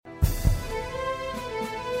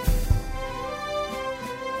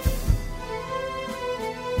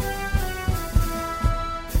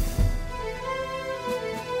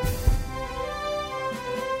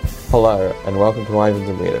Hello, and welcome to Ivans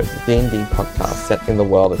and Weirdos, a D&D podcast set in the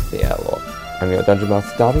world of the Airlord. I'm your Dungeon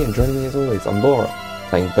Master Darby, and joining me as always, I'm Laura,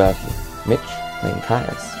 playing Bertie, Mitch, playing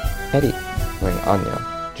Caius, Eddie, playing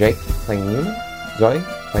Anya, Jake, playing Newman, Zoe,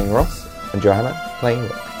 playing Ross, and Johanna, playing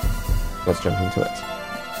Rick. Let's jump into it.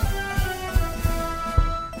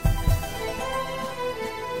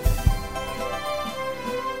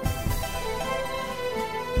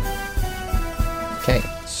 Okay,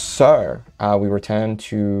 so we return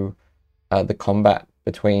to the combat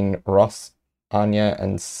between Ross, Anya,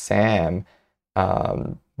 and Sam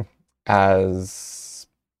as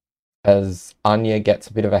Anya gets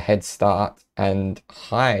a bit of a head start and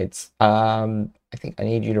hides. I think I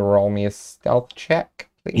need you to roll me a stealth check,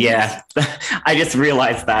 please. Yeah, I just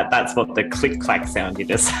realized that's what the click-clack sound you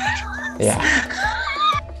just had was. Yeah.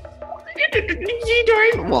 You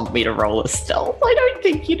don't want me to roll a stealth. I don't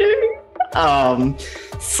think you do.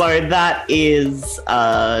 So that is,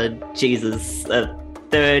 37.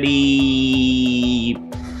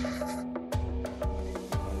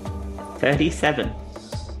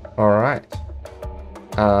 All right.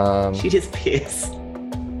 She just pissed.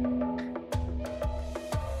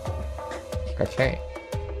 Okay.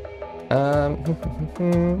 All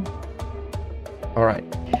right.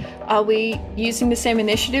 Are we using the same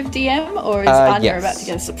initiative, DM, or is Anya yes. about to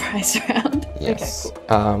get a surprise round? Yes. Okay,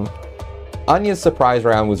 cool. Anya's surprise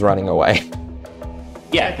round was running away.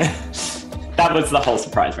 Yeah, that was the whole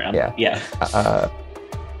surprise round. Yeah.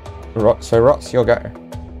 So Ross, your go.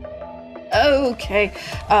 Okay.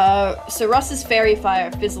 So Ross's fairy fire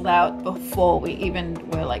fizzled out before we even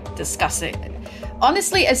were discussing it.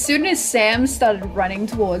 Honestly, as soon as Sam started running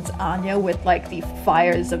towards Anya with the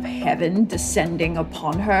fires of heaven descending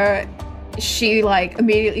upon her, she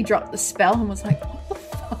immediately dropped the spell and was like,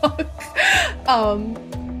 what the fuck?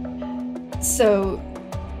 So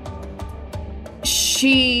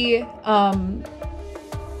she, Anya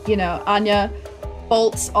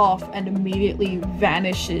bolts off and immediately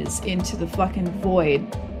vanishes into the fucking void.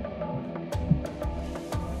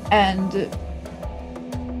 And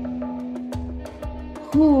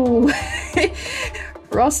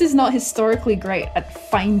Ross is not historically great at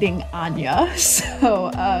finding Anya, so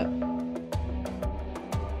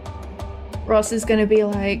Ross is gonna be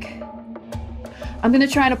like, I'm gonna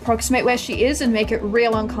try and approximate where she is and make it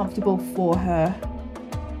real uncomfortable for her.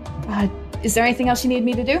 Is there anything else you need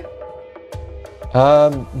me to do?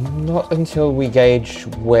 Not until we gauge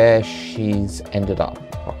where she's ended up,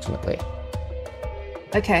 approximately.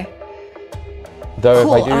 Okay. Though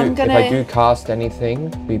Cool, if I do cast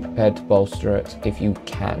anything, be prepared to bolster it if you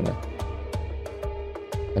can.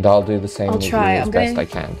 And I'll do the same I'll with try. you as best I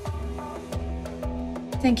can.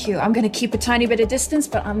 Thank you. I'm gonna keep a tiny bit of distance,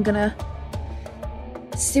 but I'm gonna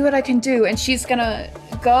see what I can do. And she's gonna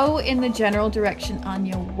go in the general direction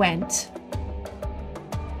Anya went.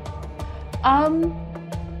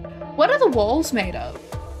 What are the walls made of?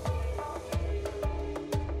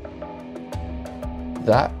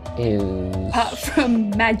 That is... Apart from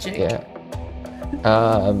magic. Yeah.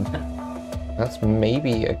 That's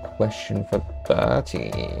maybe a question for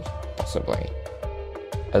Bertie, possibly.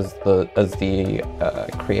 As the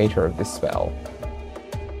creator of this spell.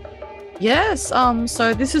 Yes,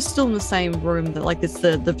 so this is still in the same room that it's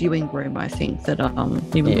the viewing room, I think, that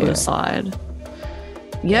Newman put aside.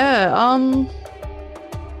 Yeah,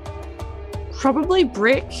 probably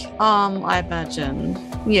brick, I imagine.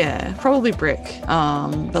 Yeah, probably brick.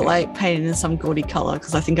 But painted in some gaudy colour,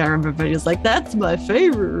 because I think I remember Bertie was like, that's my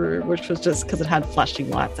favourite room, which was just because it had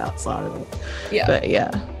flashing lights outside of it. Yeah. But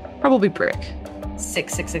yeah, probably brick.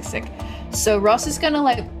 Sick. So Ross is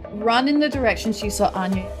gonna run in the direction she saw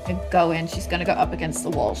Anya go in. She's gonna go up against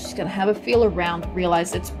the wall. She's gonna have a feel around,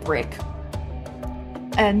 realize it's brick.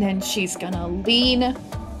 And then she's gonna lean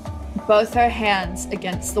both her hands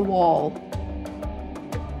against the wall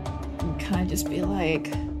and kind of just be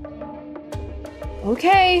like,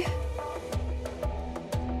 okay,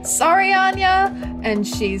 sorry, Anya. And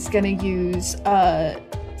she's gonna use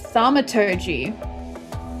thaumaturgy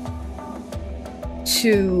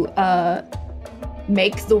to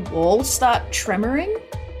make the wall start tremoring.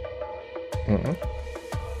 Mm-hmm.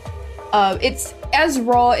 It's as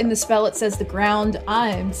raw in the spell, it says the ground.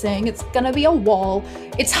 I'm saying it's gonna be a wall.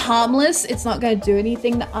 It's harmless, it's not gonna do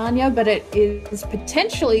anything to Anya, but it is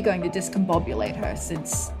potentially going to discombobulate her,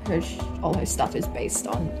 since all her stuff is based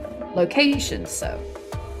on location. So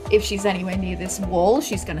if she's anywhere near this wall,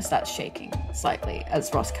 she's gonna start shaking slightly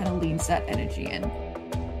as Ross kind of leans that energy in.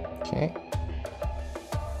 Okay.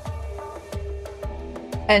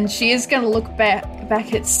 And she is going to look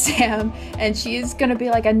back at Sam, and she is going to be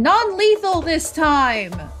like, a non-lethal this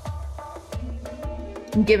time!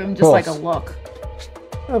 And give him just like a look.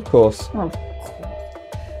 Of course.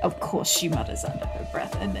 Of course, she mutters under her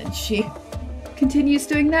breath, and then she continues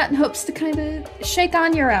doing that and hopes to kind of shake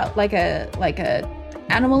Anya out like a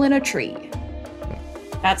animal in a tree.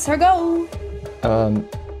 That's her goal.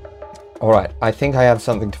 All right. I think I have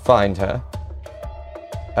something to find her.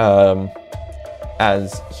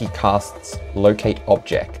 As he casts Locate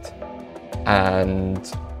Object,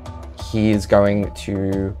 and he is going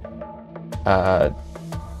to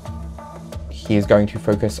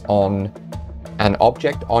focus on an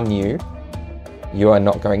object on you. You are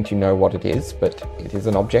not going to know what it is, but it is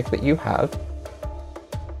an object that you have.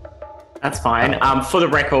 That's fine. For the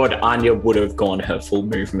record, Anya would have gone her full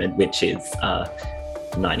movement, which is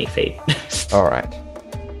 90 feet. All right.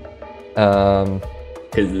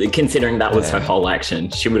 Because considering that was her whole action,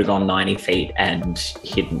 she would have gone 90 feet and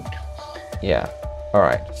hidden. Yeah. All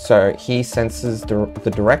right. So he senses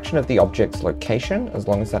the direction of the object's location as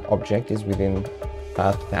long as that object is within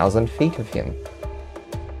 1,000 feet of him.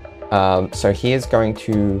 So he is going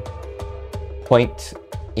to point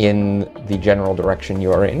in the general direction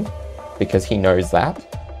you are in, because he knows that.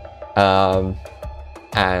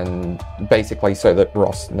 And basically so that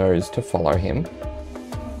Ross knows to follow him.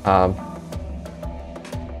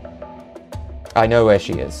 I know where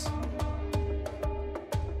she is.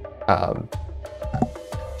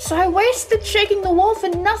 So I wasted shaking the wall for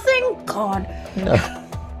nothing? God.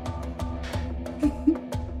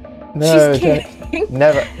 No, She's kidding.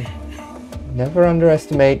 Never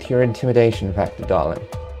underestimate your intimidation factor, darling.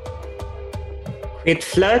 Quit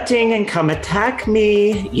flirting and come attack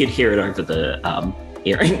me. You'd hear it over the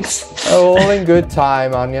earrings. Oh, all in good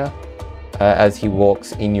time, Anya. As he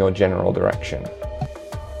walks in your general direction.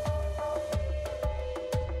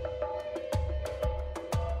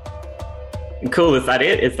 Cool, is that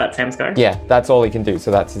it? Is that Sam's go? Yeah, that's all he can do,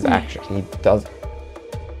 so that's his action. He does...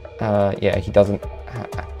 he doesn't...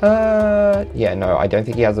 no, I don't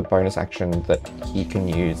think he has a bonus action that he can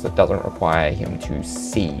use that doesn't require him to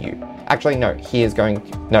see you. Actually, no, he is going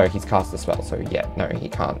to... No, he's cast a spell, so yeah, no, he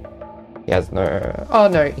can't. He has no... Oh,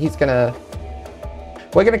 no, he's gonna...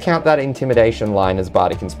 We're gonna count that intimidation line as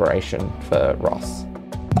Bardic Inspiration for Ross.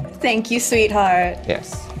 Thank you, sweetheart.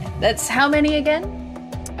 Yes. That's how many again?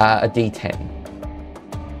 A D10.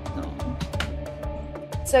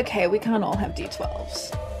 It's okay, we can't all have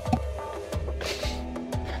D12s.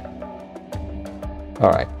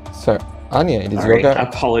 Alright, so Anya, it is Sorry, your go.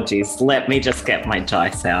 apologies. Let me just get my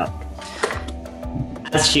dice out.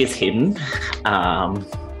 As she is hidden,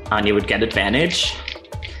 Anya would get advantage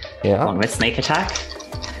Yeah. on with sneak attack.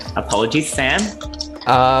 Apologies, Sam.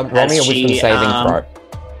 Roll me a As wisdom she, saving throw.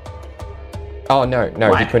 Oh, no, he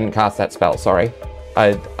What? couldn't cast that spell, sorry.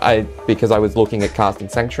 Because I was looking at casting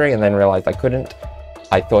Sanctuary and then realized I couldn't.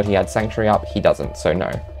 I thought he had Sanctuary up, he doesn't, so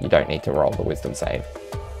no, you don't need to roll the wisdom save.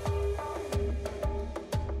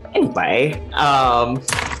 Anyway,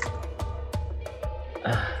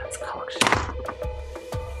 it's cocked.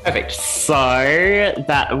 Perfect. So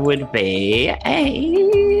that would be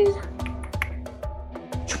a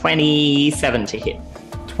 27 to hit.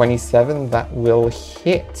 27, that will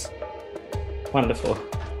hit. Wonderful.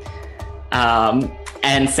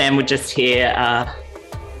 And Sam would just hear,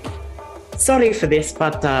 sorry for this,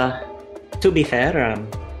 but to be fair,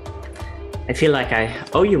 I feel like I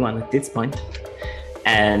owe you one at this point.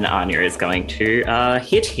 And Anya is going to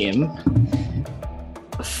hit him.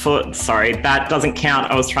 Sorry, that doesn't count.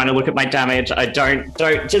 I was trying to look at my damage. I don't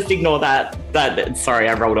just ignore that. Sorry,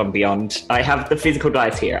 I rolled on Beyond. I have the physical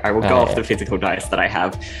dice here. I will go off the physical dice that I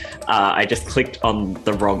have. I just clicked on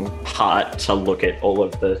the wrong part to look at all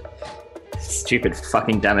of the stupid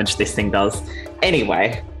fucking damage this thing does.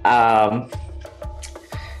 Anyway,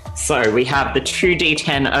 so we have the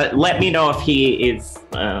 2d10. Let me know if he is,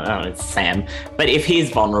 it's Sam, but if he's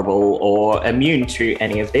vulnerable or immune to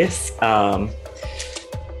any of this.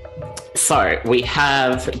 So we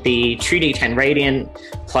have the 2d10 Radiant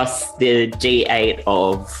plus the d8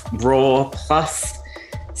 of Raw plus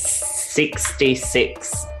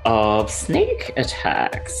 66 of Sneak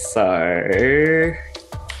Attack. So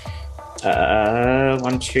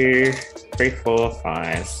 1, 2, 3, 4,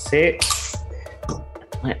 5, 6.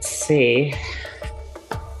 Let's see.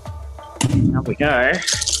 How we go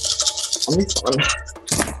on this one.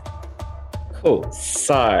 Cool.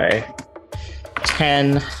 So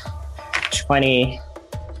 10, 20,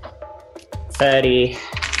 30,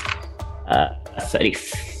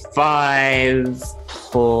 35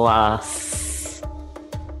 plus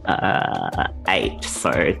 8.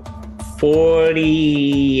 So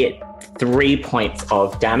 43 points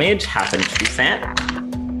of damage happened to Sam.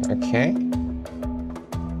 Okay.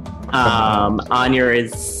 Anya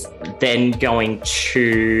is then going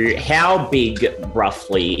to... How big,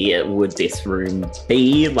 roughly, would this room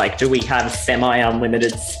be? Like, do we have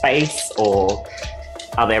semi-unlimited space, or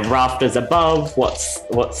are there rafters above? What's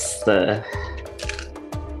the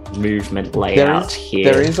movement layout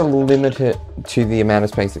here? There is a limit to the amount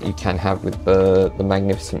of space that you can have with the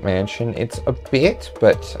Magnificent Mansion. It's a bit,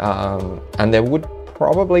 but... and there would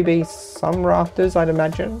probably be some rafters, I'd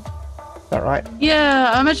imagine. Is that right?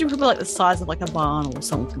 Yeah, I imagine probably like the size of like a barn or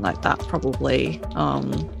something like that, probably.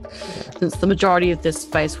 Since the majority of this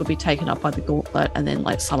space would be taken up by the gauntlet, and then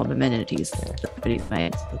like some of amenities that he's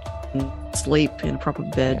made. Sleep in a proper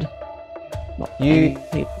bed. Not paying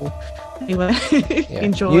people. Anyway,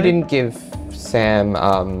 enjoy. You didn't give Sam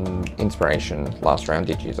inspiration last round,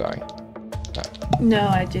 did you, Zoe? No,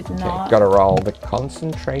 I did not. Got to roll the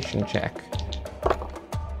concentration check.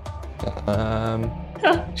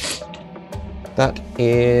 That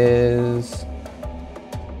is...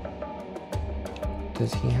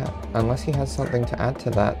 Does he have... Unless he has something to add to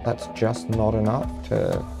that, that's just not enough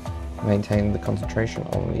to maintain the concentration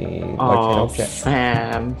on the locate object.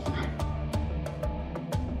 Sam.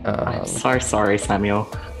 I'm so sorry, Samuel.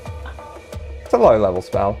 It's a low-level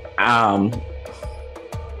spell.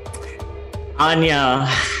 Anya,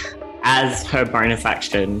 as her bonus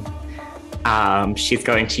action, she's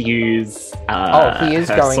going to use he is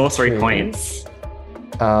her going sorcery to, points.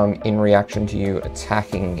 In reaction to you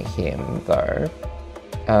attacking him, though.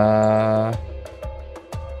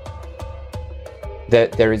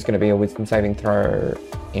 There is going to be a wisdom saving throw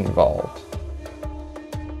involved.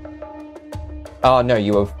 Oh, no,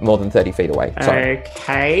 you were more than 30 feet away. Sorry.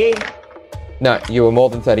 Okay. No, you were more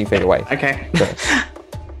than 30 feet away. Okay. Sorry.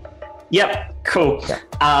 Yep, cool. Yeah.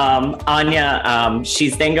 Anya,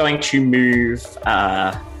 she's then going to move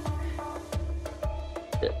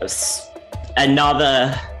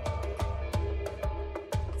another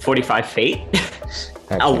 45 feet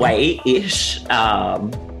away-ish.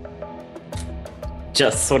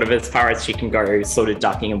 Just sort of as far as she can go, sort of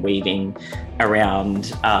ducking and weaving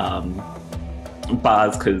around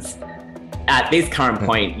bars, because at this current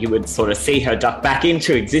point you would sort of see her duck back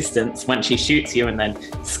into existence when she shoots you and then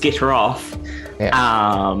skitter off.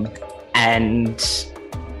 And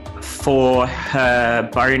for her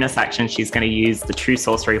bonus action, she's going to use the 2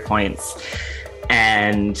 sorcery points,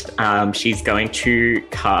 and she's going to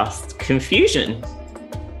cast Confusion.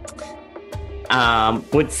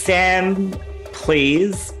 Would Sam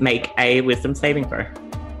please make a wisdom saving throw?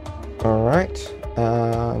 All right.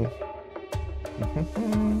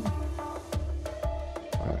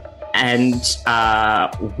 And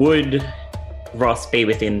would Ross be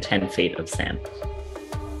within 10 feet of Sam?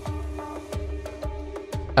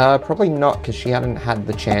 Probably not, because she hadn't had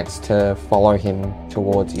the chance to follow him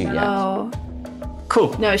towards you yet. Oh.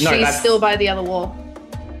 Cool. No, she's still by the other wall.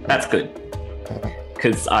 That's good.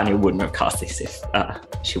 Because Anya wouldn't have cast this if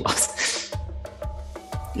she was.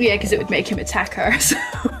 Yeah, because it would make him attack her. So.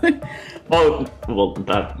 Well,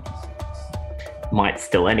 that might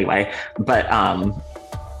still anyway. But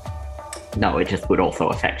no, it just would also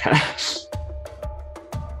affect her.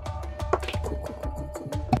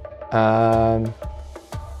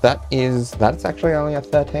 That's actually only a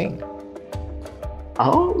 13.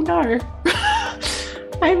 Oh no.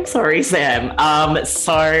 I'm sorry, Sam.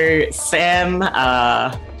 So Sam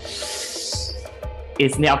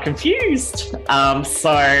is now confused.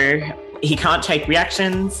 So he can't take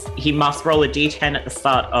reactions. He must roll a d10 at the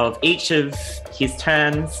start of each of his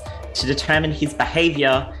turns to determine his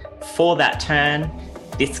behavior for that turn.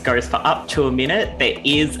 This goes for up to a minute. There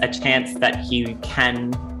is a chance that he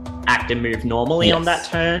can act and move normally on that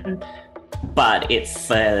turn, but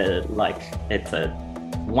it's a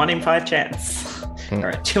 1 in 5 chance or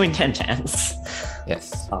a 2 in 10 chance.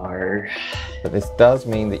 Yes. So, but this does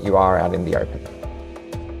mean that you are out in the open.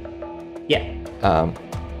 Yeah.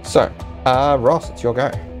 Ross, it's your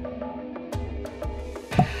go.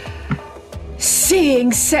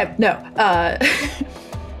 Seeing Seb. No.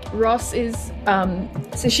 Ross is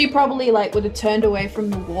so she probably would have turned away from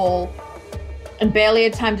the wall and barely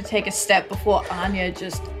had time to take a step before Anya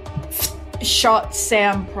just shot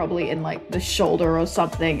Sam probably in the shoulder or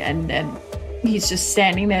something, and then he's just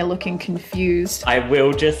standing there looking confused. I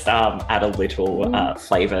will just add a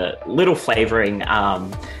little flavoring.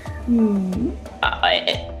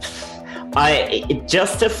 I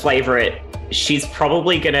just to flavor it, she's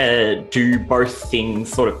probably gonna do both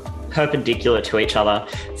things sort of perpendicular to each other.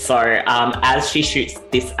 So as she shoots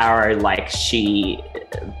this arrow, she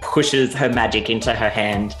pushes her magic into her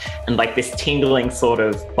hand, and this tingling sort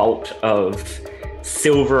of bolt of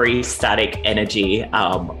silvery static energy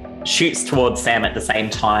shoots towards Sam at the same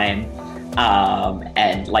time,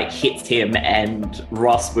 and like hits him, and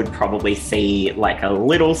Ross would probably see like a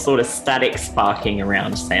little sort of static sparking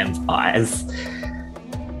around Sam's eyes.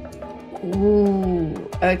 Ooh,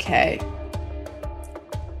 okay.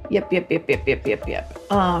 Yep. I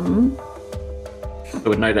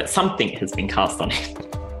would know that something has been cast on him.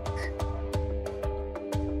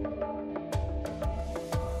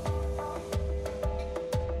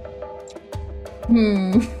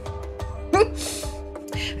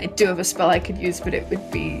 I do have a spell I could use, but it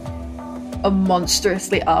would be a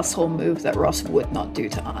monstrously asshole move that Ross would not do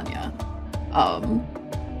to Anya.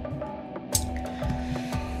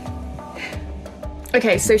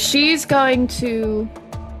 Okay, so she's going to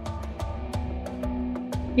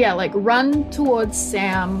run towards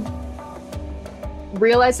Sam,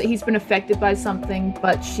 realize that he's been affected by something,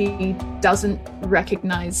 but she doesn't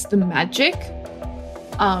recognize the magic.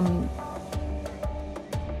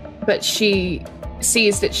 But she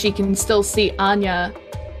sees that she can still see Anya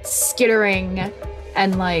skittering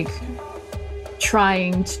and like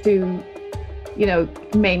trying to,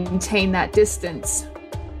 maintain that distance.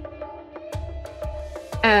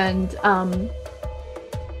 And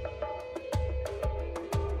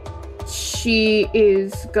she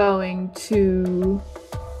is going to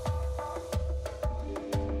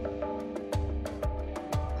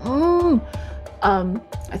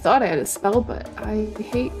I thought I had a spell, but I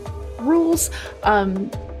hate rules.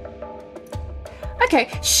 Okay,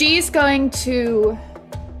 she's going to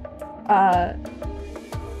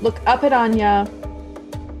look up at Anya.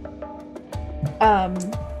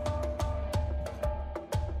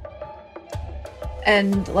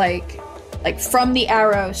 And like from the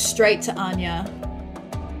arrow straight to Anya.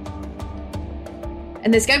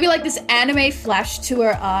 And there's gonna be like this anime flash to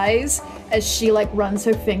her eyes as she like runs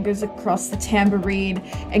her fingers across the tambourine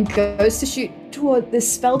and goes to shoot toward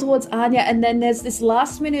this spell towards Anya. And then there's this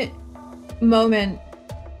last minute moment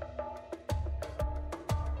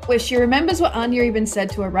where she remembers what Anya even said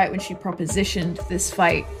to her right when she propositioned this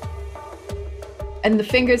fight. And the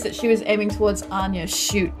fingers that she was aiming towards Anya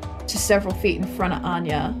shoot to several feet in front of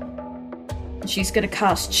Anya. She's going to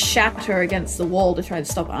cast Shatter against the wall to try to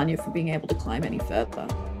stop Anya from being able to climb any further.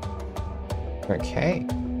 Okay.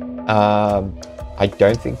 I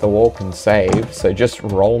don't think the wall can save, so just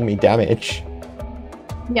roll me damage.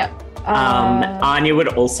 Yeah. Anya would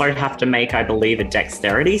also have to make, I believe, a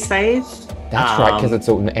dexterity save. That's right, because it's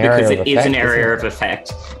an area of effect. Because it is an area of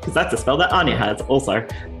effect. Because that's a spell that Anya has also.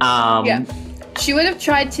 Yeah. She would have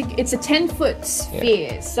tried to... It's a 10-foot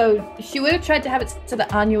sphere, so she would have tried to have it so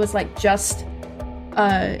that Anya was like just...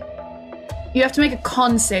 you have to make a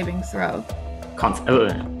con saving throw.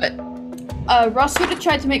 But Ross would have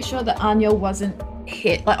tried to make sure that Anya wasn't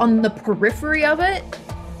hit like on the periphery of it,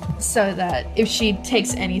 so that if she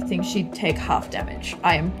takes anything, she'd take half damage.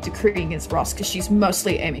 I am decreeing as Ross because she's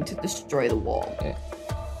mostly aiming to destroy the wall. Yeah.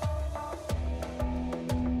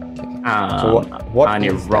 So what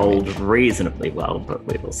Anya rolled reasonably well, but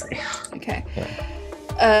we will see. Okay.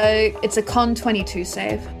 Yeah. It's a con 22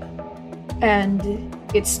 save, and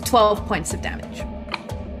it's 12 points of damage.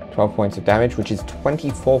 12 points of damage, which is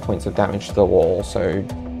 24 points of damage to the wall, so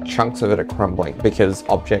chunks of it are crumbling because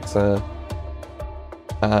objects are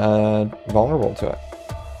vulnerable to it.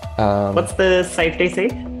 What's the save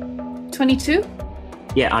DC? 22?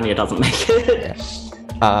 Yeah, Anya doesn't make it.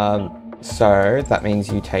 Yeah. So that means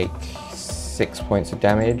you take 6 points of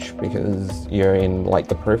damage because you're in like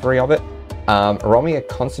the periphery of it. Roll me a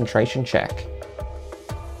concentration check.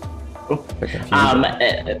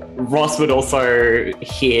 Ross would also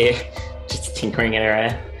hear, just tinkering at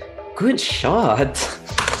her, good shot.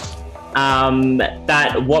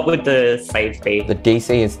 What would the save be? The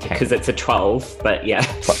DC is 10. Because it's a 12, but yeah.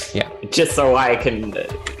 Yeah. Just so I can,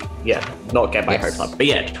 not get my hopes up. But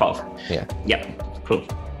yeah, 12. Yeah. Yep, cool.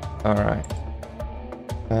 Alright.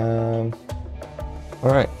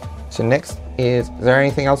 Alright. So next is there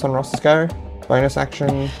anything else on Ross's go? Bonus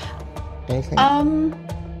action? Anything?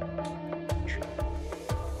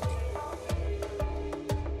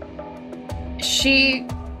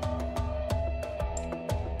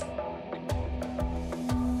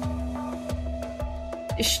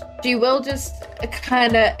 She will just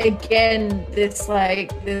kind of, again, this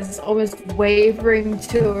almost wavering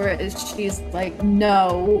to her as she's like,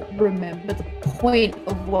 no, remember the point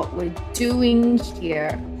of what we're doing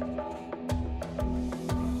here.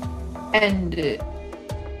 And,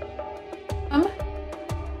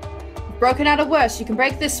 broken out of worse, you can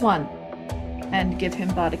break this one. And give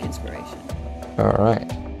him Bardic Inspiration.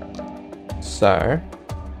 Alright. So,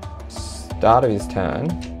 start of his turn,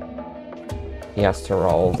 he has to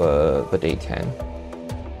roll the d10.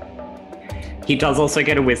 He does also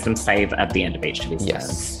get a wisdom save at the end of each of his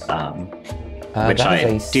Yes. turns, which that I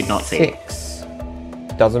is a did not see. 6.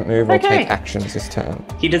 Doesn't move or Okay. take actions this turn.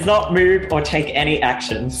 He does not move or take any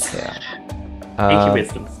actions. Yeah. Thank you,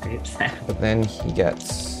 wisdom saves. But then he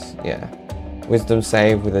gets, wisdom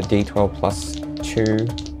save with a d12 plus 2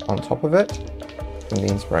 on top of it from the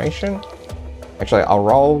inspiration. Actually, I'll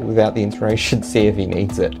roll without the inspiration, see if he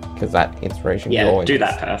needs it, because that inspiration Yeah, you always do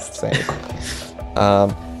that first. save.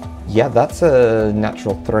 Yeah, that's a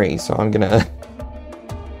natural 3, so I'm gonna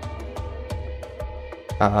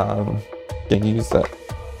use that.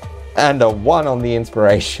 And a 1 on the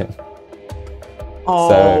inspiration.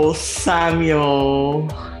 Oh, Samuel.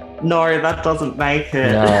 No, that doesn't make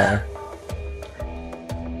it.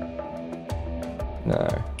 No.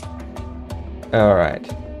 Alright.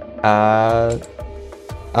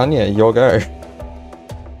 Anya, your go.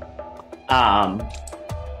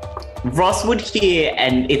 Ross would hear,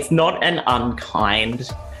 and it's not an unkind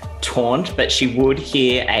taunt, but she would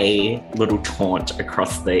hear a little taunt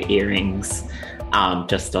across the earrings,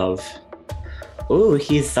 just of, oh,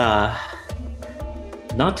 he's not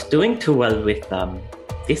doing too well with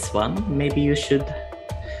this one. Maybe you should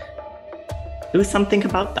do something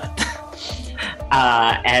about that.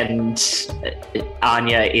 And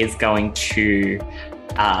Anya is going to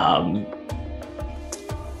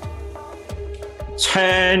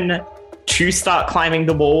turn to start climbing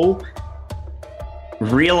the wall,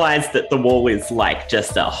 realize that the wall is like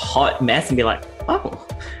just a hot mess and be like, oh,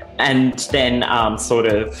 and then sort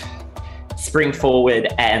of spring forward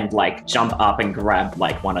and like jump up and grab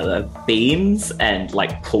like one of the beams and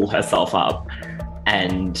like pull herself up,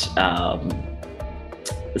 and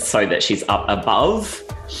so that she's up above,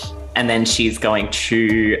 and then she's going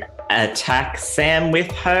to attack Sam with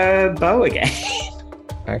her bow again.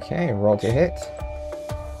 Okay, roll to hit.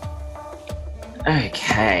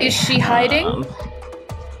 Okay. Is she hiding?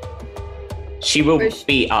 She will Or is she-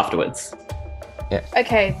 be afterwards.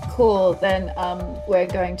 Okay, cool. Then we're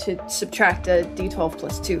going to subtract a d12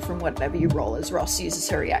 plus 2 from whatever you roll as Ross uses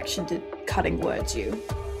her reaction to cutting words you.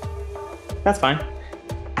 That's fine.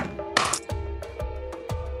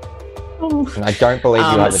 And I don't believe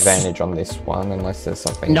you have s- advantage on this one unless there's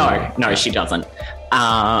something. No, she doesn't.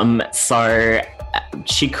 So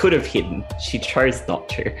she could have hidden. She chose not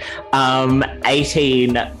to.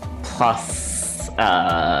 18 plus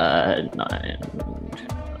 9.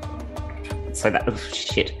 So that, oh,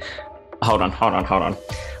 shit. Hold on.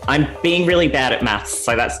 I'm being really bad at maths.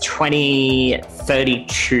 So that's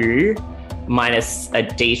 32 minus a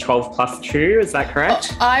d12 plus 2. Is that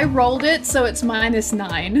correct? I rolled it, so it's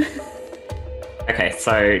 -9. Okay,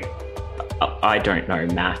 so I don't know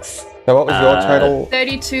maths. So what was your total?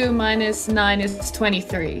 32 minus 9 is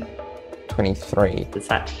 23. 23. Does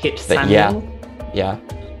that hit But Samuel? Yeah.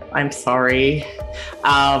 I'm sorry.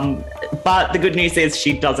 But the good news is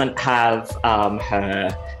she doesn't have her...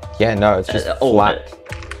 Yeah, no, it's just all flat.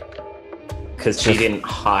 Because she didn't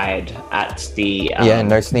hide at the... Yeah,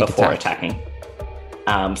 no sneak before attack. attacking.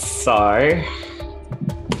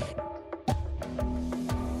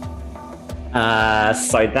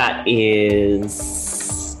 So that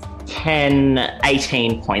is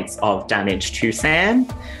 18 points of damage to Sam.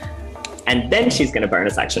 And then she's going to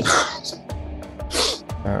bonus action.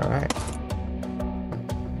 Alright.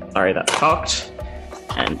 Sorry, that's cocked.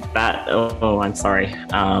 And that, I'm sorry,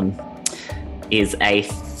 is a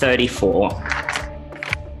 34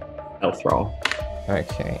 health roll.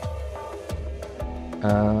 Okay.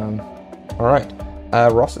 Alright.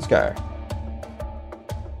 Ross's go.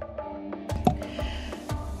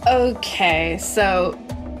 Okay, so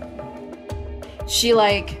she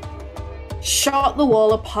like shot the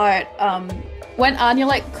wall apart. When Anya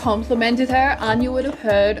like complimented her, Anya would have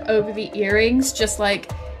heard over the earrings just like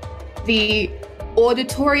the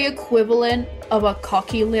auditory equivalent of a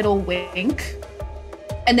cocky little wink.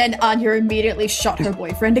 And then Anya immediately shot her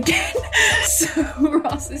boyfriend again. So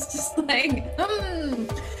Ross is just like,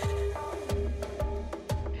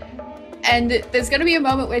 And there's gonna be a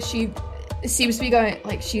moment where she seems to be going,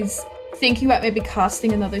 like, she's thinking about maybe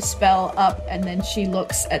casting another spell up, and then she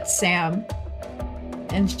looks at Sam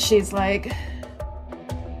and she's like,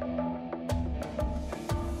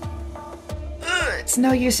 it's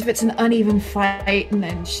no use if it's an uneven fight. And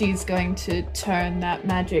then she's going to turn that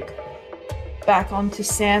magic back onto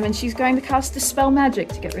Sam, and she's going to cast Dispel Magic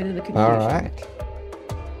to get rid of the confusion. Alright.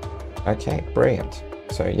 Okay, brilliant.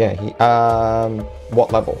 So yeah, he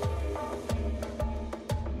what level?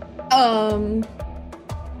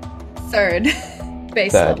 Third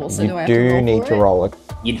base Third. level, so You do I have do to roll need for to it? roll a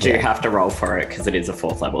You do Yeah. have to roll for it because it is a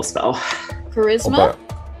 4th level spell. Charisma? although,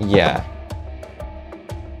 yeah.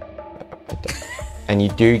 and you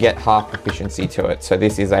do get half proficiency to it. So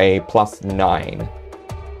this is a +9.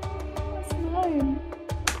 That's 9.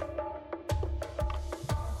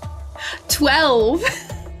 12.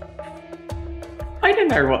 I don't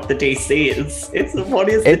know what the DC is. What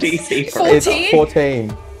is the DC for it? It's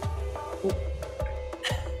 14.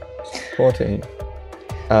 14.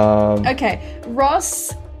 Okay,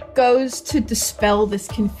 Ross goes to dispel this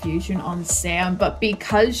confusion on Sam, but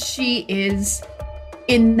because she is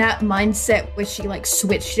in that mindset where she like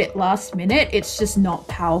switched it last minute, it's just not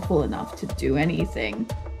powerful enough to do anything.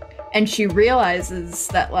 And she realizes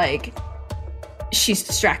that like she's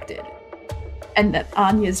distracted and that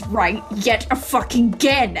Anya's right yet a fucking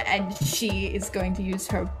again, and she is going to use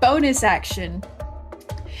her bonus action.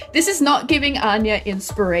 This is not giving Anya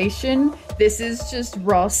inspiration. This is just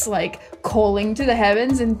Ross like calling to the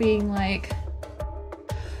heavens and being like,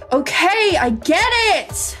 okay, I get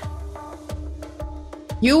it.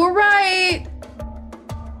 You were right.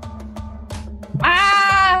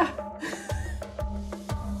 Ah!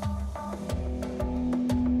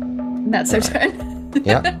 And that's her turn.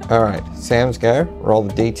 Yep. All right. Sam's go. Roll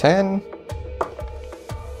the d10.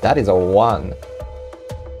 That is a 1.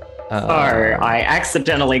 I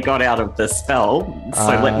accidentally got out of the spell,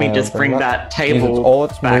 so let me just bring that table uses all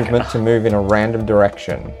its back. movement to move in a random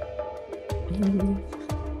direction.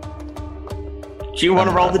 Do you want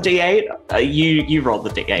to roll the d8? You roll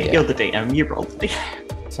the d8. Yeah. You're the DM. You roll the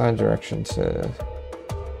d8. Assign direction to...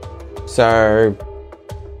 So...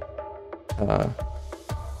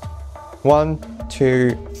 1,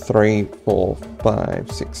 2, 3, 4,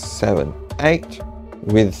 5, 6, 7, 8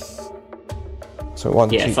 with... So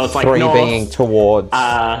 1, Yeah, 2, so it's like 3 north, being towards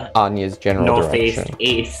Anya's general northeast, direction.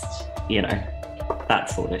 east,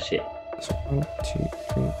 that sort of shit. So 1, 2,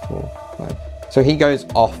 3, 4, 5. So he goes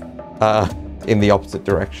off in the opposite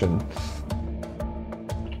direction.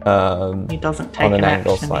 He doesn't take on an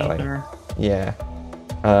action angle slightly. either. Yeah.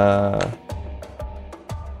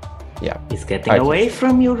 Yeah. He's getting Okay. away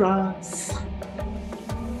from you, Ross.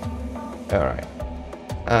 All right.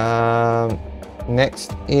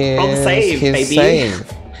 Next is Roll the save, his baby.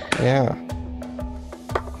 save. Yeah.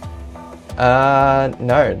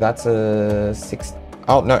 No, that's a 6.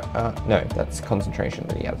 Oh no, no, that's concentration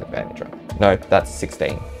that he has advantage on. No, that's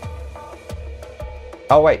 16.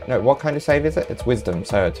 Oh wait, no. What kind of save is it? It's wisdom,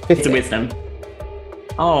 so it's 15. It's a wisdom.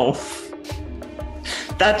 Oh,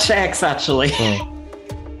 that checks actually. I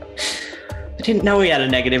didn't know he had a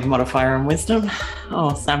negative modifier on wisdom.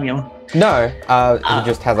 Oh, Samuel. No, he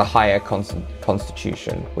just has a higher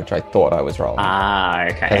constitution, which I thought I was rolling. Ah,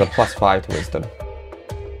 Has a okay. +5 to wisdom.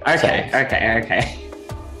 Okay, save. okay.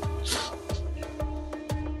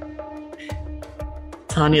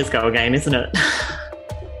 Tanya's go again, isn't it?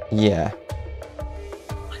 Yeah.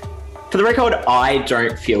 For the record, I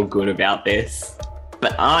don't feel good about this,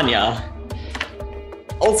 but Anya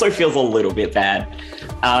also feels a little bit bad.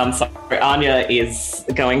 So Anya is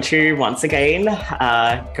going to once again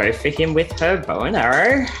go for him with her bow and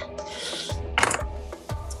arrow.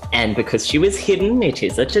 And because she was hidden, it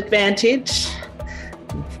is at advantage,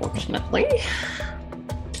 unfortunately.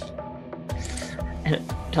 And it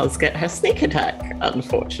does get her sneak attack,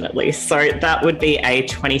 unfortunately. So that would be a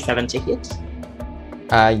 27 to hit.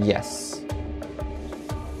 Yes.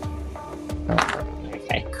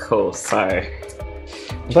 Okay, cool. So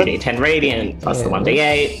But- 2d10 radiant plus the Yeah.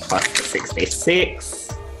 1d8 plus the 66.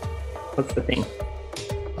 What's the thing?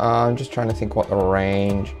 I'm just trying to think what the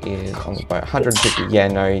range is on the bow. 150. Yeah,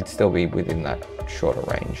 no, he'd still be within that shorter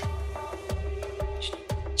range.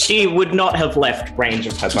 She would not have left range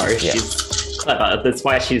of her bow. Yeah. She's clever. That's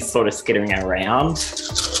why she's sort of skittering around.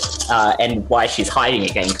 And why she's hiding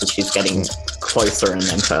again, because she's getting closer and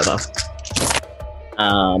then further.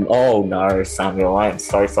 Oh no, Samuel, I am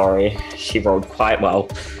so sorry. She rolled quite well.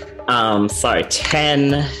 So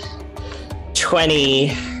 10,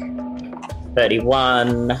 20,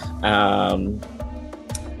 31,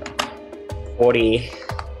 40,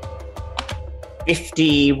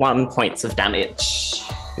 51 points of damage.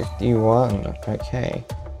 51. Okay.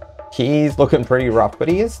 He's looking pretty rough, but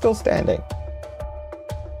he is still standing.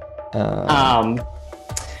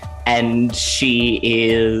 And she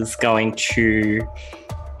is going to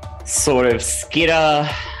sort of skitter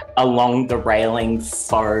along the railings,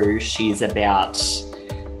 so she's about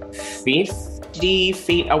 50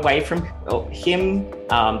 feet away from him.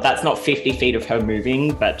 That's not 50 feet of her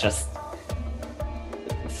moving, but just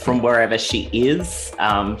from wherever she is,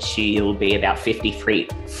 she'll be about 50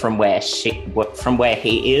 feet from where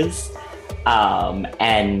he is,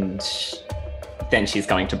 and then she's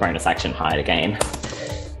going to bonus action hide again.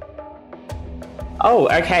 Oh,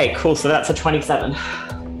 okay, cool. So that's a 27.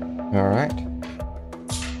 All right.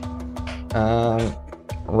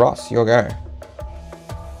 Ross, your go.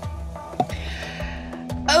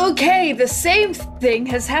 Okay, the same thing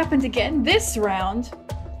has happened again this round,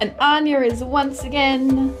 and Anya is once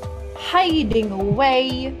again hiding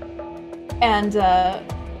away, and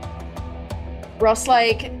Ross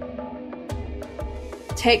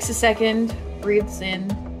takes a second, breathes in,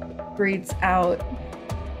 breathes out.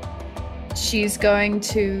 She's going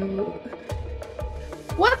to...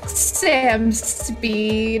 What's Sam's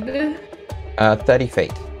speed? 30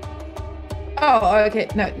 feet. Oh, okay.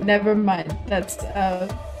 No, never mind. That's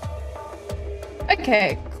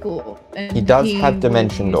okay, cool. And He does have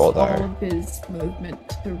Dimension will Door, use though. all of his movement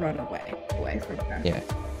to run away from her. Yeah.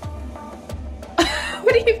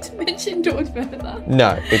 What do you have Dimension Door for that?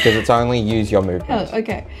 No, because it's only use your movement. Oh,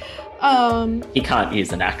 okay. He can't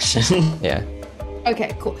use an action. Yeah.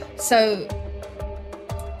 Okay, cool. So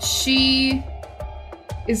she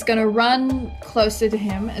is gonna run closer to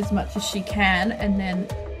him as much as she can, and then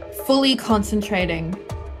fully concentrating,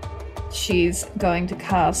 she's going to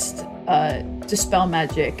cast Dispel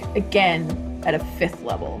Magic again at a 5th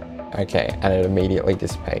level, Okay, and it immediately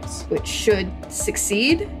dissipates. which should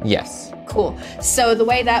succeed. Yes. Cool. So the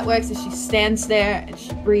way that works is she stands there and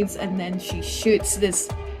she breathes, and then she shoots this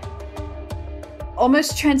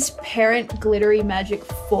almost transparent glittery magic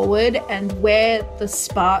forward, and where the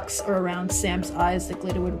sparks are around Sam's eyes, the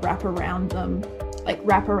glitter would wrap around them,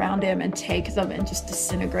 wrap around him and take them and just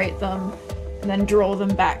disintegrate them, and then draw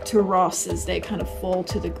them back to Ross as they kind of fall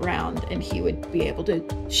to the ground, and he would be able to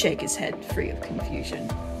shake his head free of confusion.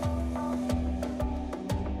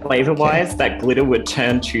 Flavor-wise, that glitter would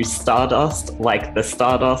turn to stardust, like the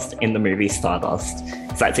stardust in the movie Stardust.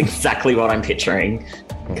 So that's exactly what I'm picturing,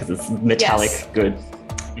 because it's metallic. Yes. Good.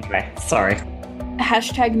 Anyway, sorry.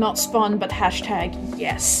 Hashtag not spawn, but hashtag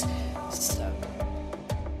yes. So.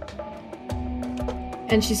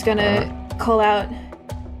 And she's gonna call out,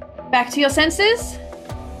 back to your senses?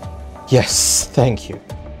 Yes, thank you.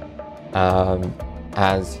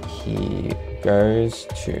 As he goes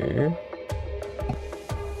to...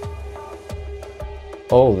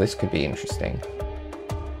 Oh, this could be interesting.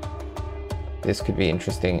 This could be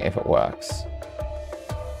interesting if it works.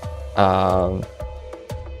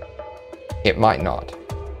 It might not.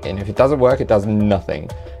 And if it doesn't work, it does nothing.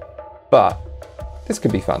 But this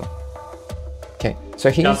could be fun. Okay, so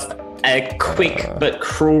he's... Just a quick but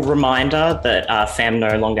cruel reminder that Sam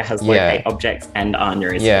no longer has locate objects and Anya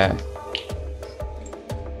is... Yeah.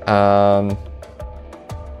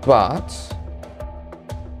 But...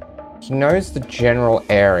 he knows the general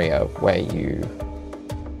area where you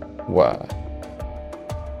were.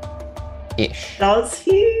 Ish. Does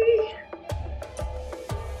he?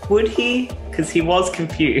 Would he? Because he was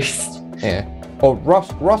confused. Yeah. Or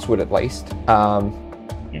Ross would at least.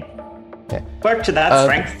 Work to that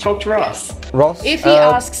strength. Talk to Ross. Ross? If he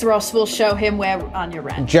asks, Ross will show him where Anya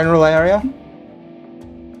ran. General area?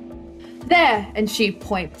 There! And she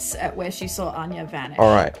points at where she saw Anya vanish.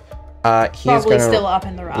 Alright. He's Probably gonna... still up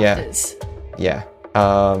in the rafters. Yeah.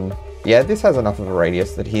 Yeah, this has enough of a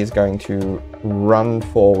radius that he's going to run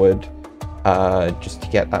forward just to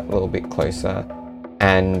get that little bit closer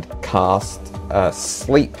and cast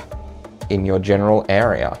Sleep in your general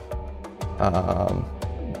area.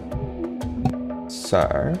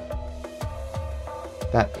 So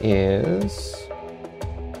that is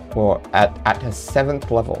at a 7th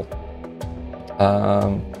level.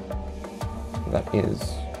 That is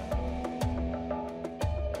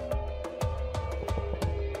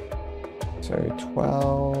so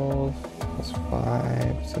 12 plus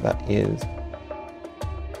 5, so that is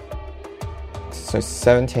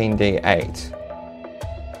 17d8.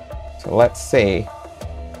 So let's see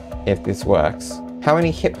if this works. How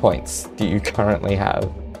many hit points do you currently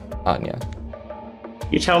have, Anya?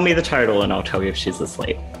 You tell me the total and I'll tell you if she's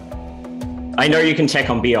asleep. I know you can check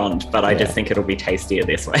on Beyond, but I just think it'll be tastier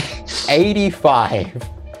this way. 85.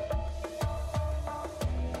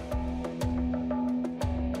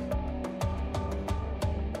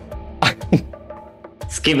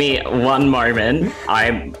 Just give me one moment.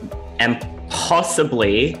 I am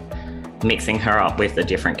possibly mixing her up with a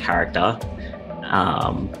different character,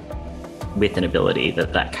 with an ability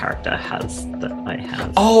that character has that I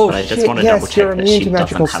have. Oh, but I just shit, want to yes, double check you're that immune she to doesn't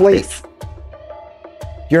magical have sleep. this.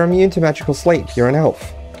 You're immune to magical sleep. You're an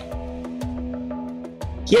elf.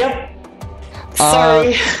 Yep.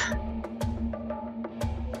 Sorry.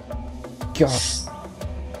 God.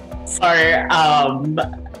 So,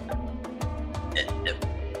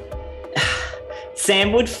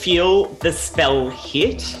 Sam would feel the spell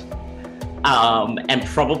hit, and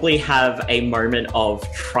probably have a moment of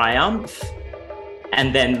triumph,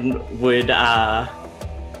 and then would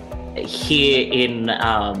hear in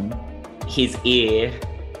his ear,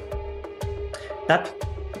 "That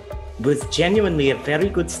was genuinely a very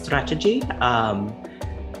good strategy.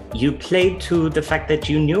 You played to the fact that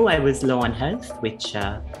you knew I was low on health, which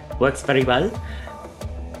works very well.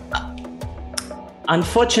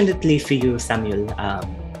 Unfortunately for you, Samuel,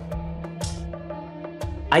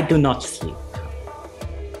 I do not sleep.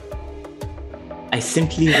 I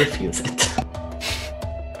simply refuse it."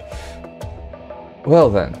 Well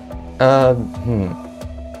then,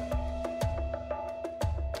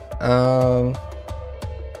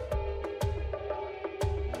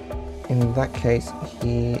 in that case,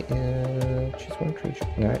 he choose one creature.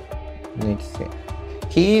 No, need to see.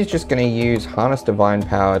 He's just going to use Harness Divine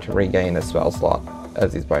Power to regain a spell slot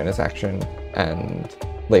as his bonus action and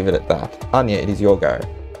leave it at that. Anya, it is your go.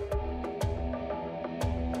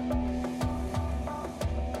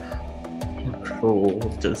 How cruel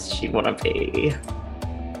does she want to be?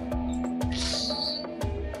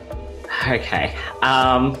 Okay.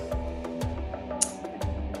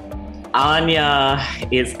 Anya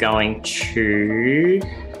is going to...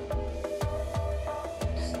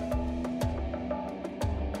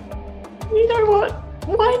 You know what?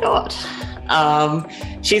 Why not?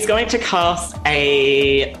 She's going to cast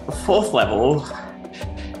a 4th level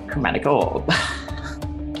Chromatic Orb.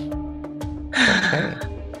 Okay.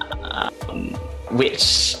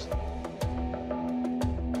 Which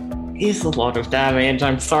is a lot of damage.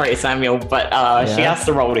 I'm sorry, Samuel, but she has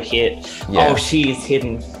to roll to hit. Yeah. Oh, she's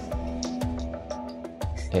hidden.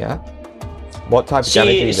 Yeah. What type of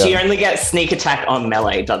damage She only gets sneak attack on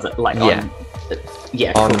melee, does it? Like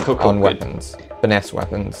Yeah. Cool, on good. weapons. Finesse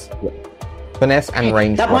weapons. Finesse and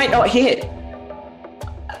range That might weapons. not hit.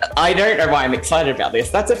 I don't know why I'm excited about this.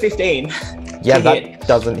 That's a 15. Yeah, to that hit.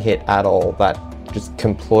 doesn't hit at all. That just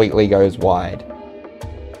completely goes wide.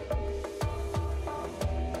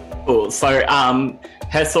 Cool. So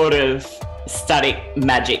her sort of static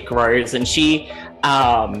magic grows, and she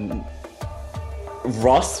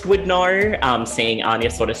Ross would know, seeing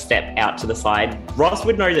Anya sort of step out to the side. Ross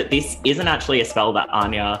would know that this isn't actually a spell that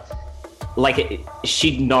Anya,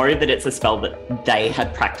 she'd know that it's a spell that they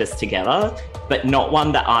had practiced together, but not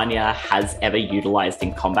one that Anya has ever utilized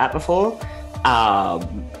in combat before,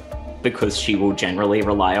 because she will generally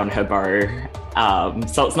rely on her bow.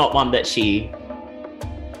 So it's not one that she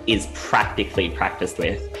is practically practiced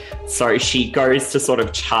with. So she goes to sort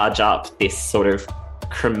of charge up this sort of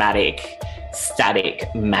chromatic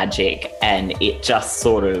static magic, and it just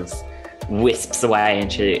sort of wisps away,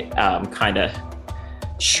 and she kind of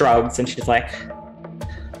shrugs, and she's like,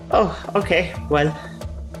 "Oh, okay, well,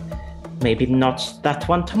 maybe not that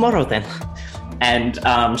one tomorrow then." And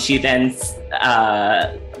she then,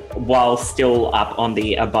 while still up on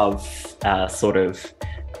the above sort of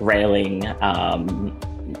railing,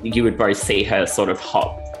 you would both see her sort of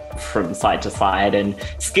hop from side to side and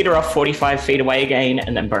skitter off 45 feet away again,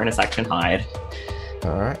 and then bonus action hide.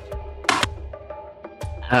 All right.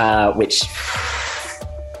 Which,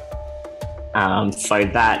 so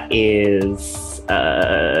that is,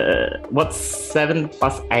 what's 7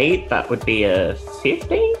 plus 8? That would be a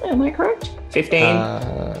 15, am I correct?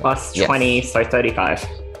 15 plus 20, yes. so 35.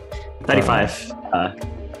 35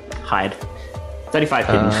 hide. 35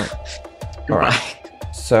 hidden. All right.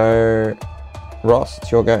 So, Ross,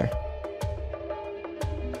 it's your go.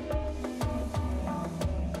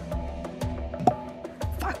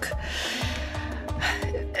 Fuck.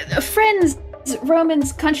 Friends,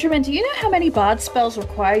 Romans, countrymen, do you know how many bard spells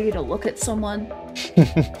require you to look at someone?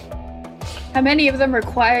 How many of them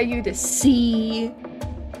require you to see?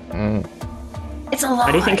 It's a lot.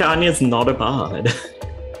 Why do you think Anya's not a bard?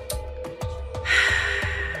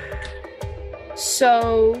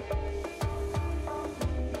 So,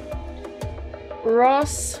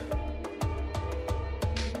 Ross.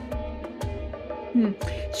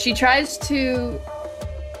 She tries to.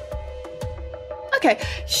 Okay,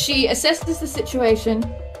 she assesses the situation,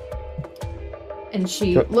 and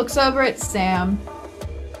she looks over at Sam.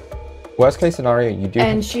 Worst case scenario, you do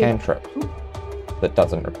And have she- cantrip that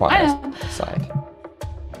doesn't require I know. sight.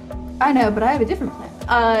 I know, but I have a different plan.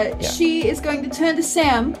 Yeah. She is going to turn to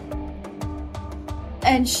Sam,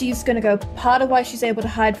 and she's going to go, part of why she's able to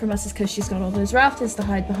hide from us is because she's got all those rafters to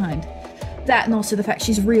hide behind. That, and also the fact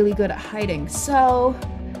she's really good at hiding. So,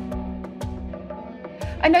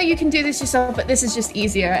 I know you can do this yourself, but this is just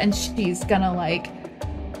easier. And she's going to, like,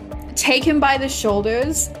 take him by the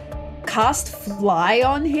shoulders, cast Fly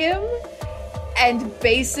on him, and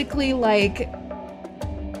basically, like,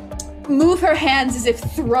 move her hands as if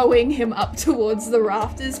throwing him up towards the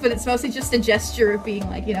rafters, but it's mostly just a gesture of being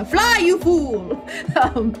like, you know, fly, you fool!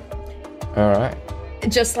 All right.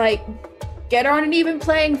 just like get her on an even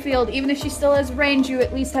playing field. Even if she still has range, you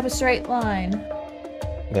at least have a straight line.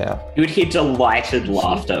 Yeah. You would hear delighted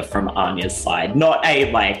laughter from Anya's side. Not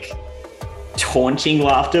a, like, taunting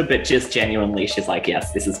laughter, but just genuinely, she's like,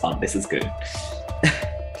 yes, this is fun, this is good.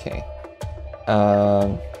 Okay.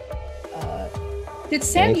 Did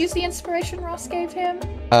Sam use the inspiration Ross gave him?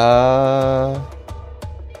 Trying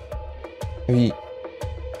to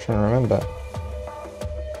remember.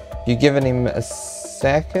 You given him a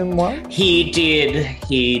second one? He did. Okay,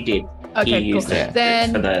 he used cool. it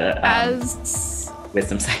Then for the as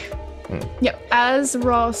wisdom save. Yep, as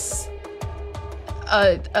Ross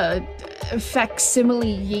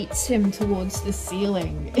facsimile yeets him towards the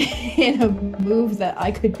ceiling in a move that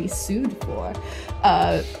I could be sued for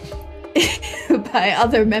by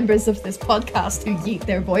other members of this podcast who yeet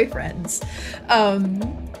their boyfriends.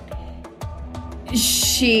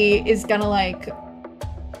 She is gonna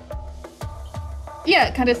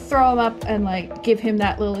kind of throw him up and like give him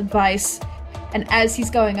that little advice. And as he's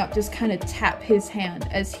going up, just kind of tap his hand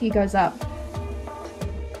as he goes up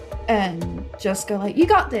and just go like, you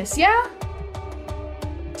got this, yeah?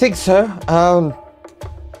 Think so.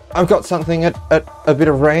 I've got something at a bit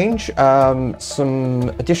of range. Some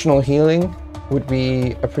additional healing would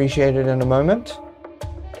be appreciated in a moment.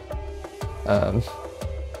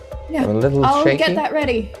 Yeah, I'm a little I'll shaky. get that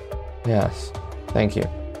ready. Yes, thank you.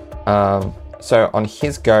 So on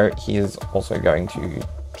his go, he is also going to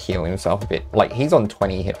heal himself a bit. Like, he's on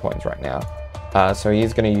 20 hit points right now. So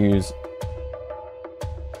he's going to use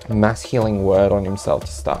Mass Healing Word on himself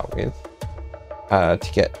to start with. To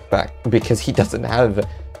get back, because he doesn't have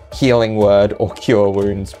Healing Word or Cure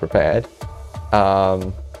Wounds prepared.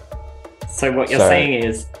 So what you're saying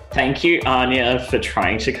is, thank you, Anya, for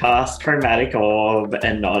trying to cast Chromatic Orb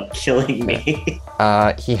and not killing me.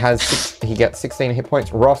 He gets 16 hit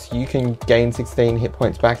points. Ross, you can gain 16 hit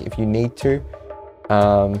points back if you need to.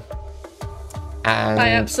 And I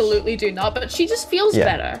absolutely do not, but she just feels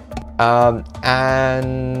better.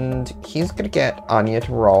 And he's gonna get Anya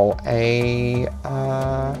to roll a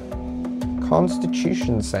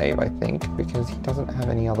Constitution save, I think, because he doesn't have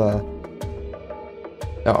any other.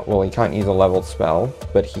 Oh, well, he can't use a leveled spell,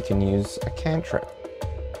 but he can use a cantrip.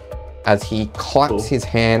 As he claps his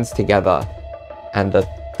hands together, and a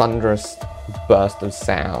thunderous burst of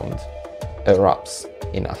sound erupts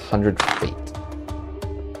in 100 feet.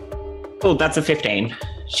 Oh, that's a 15.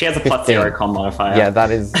 She has a plus 0 con modifier. Yeah,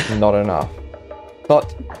 that is not enough.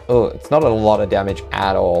 It's not a lot of damage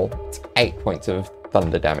at all. It's 8 points of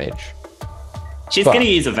thunder damage. She's going to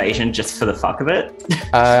use evasion just for the fuck of it.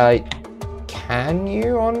 Can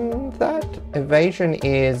you on that? Evasion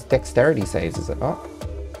is dexterity saves, is it not?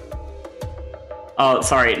 Oh,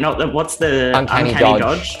 sorry. No, what's the uncanny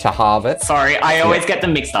dodge to halve it? Sorry, I always get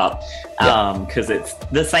them mixed up. Because it's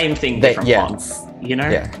the same thing, different fonts. You know?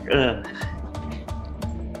 Yeah.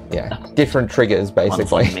 Yeah, different triggers, basically.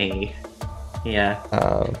 One's on me. Yeah.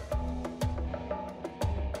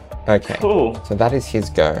 Okay. Cool. So that is his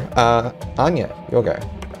go. Anya, your go.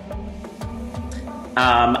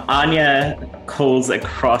 Anya calls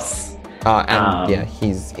across.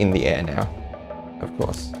 He's in the air now, of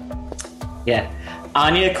course. Yeah.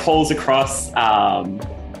 Anya calls across.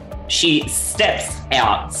 She steps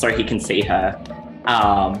out so he can see her.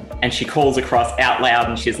 And she calls across out loud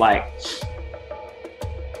and she's like,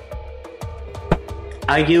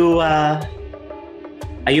 Are you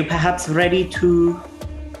perhaps ready to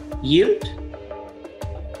yield?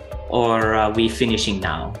 Or are we finishing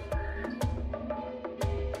now?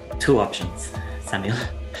 2 options, Samuel.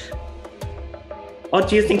 Or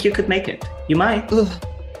do you think you could make it? You might.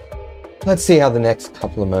 Let's see how the next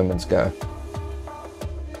couple of moments go.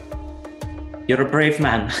 You're a brave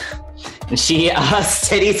man. And she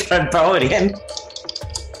steadies her bow again.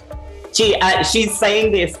 She's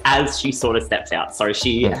saying this as she sort of steps out. So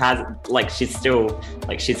she has, she's still,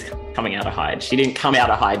 she's coming out of hide. She didn't come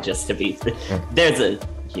out of hide just to be, there's a,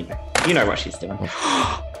 you know what she's doing.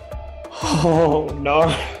 Oh,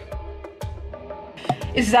 no.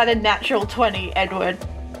 Is that a natural 20, Edward?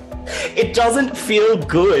 It doesn't feel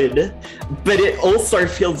good, but it also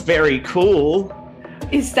feels very cool.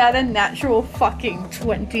 Is that a natural fucking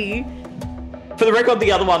 20? For the record,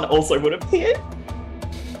 the other one also would have hit.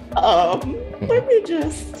 Let me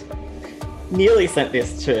just nearly sent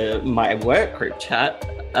this to my work group chat,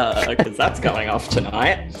 because that's going off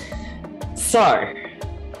tonight. So,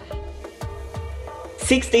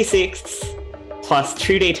 66 plus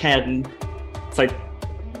 2d10, so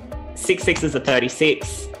 6 6s are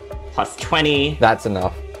 36, plus 20. That's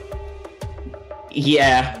enough.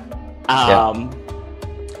 Yeah.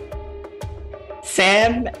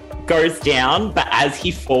 Sam goes down, but as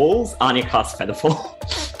he falls, Anya casts Featherfall.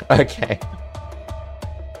 Okay.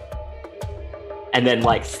 And then,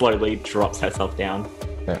 like, slowly drops herself down.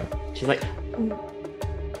 Yeah. She's like,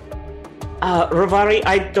 Ravari,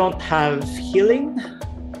 I don't have healing.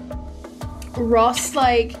 Ross,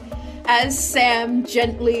 like, as Sam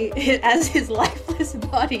gently, as his lifeless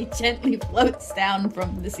body gently floats down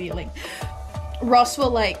from the ceiling, Ross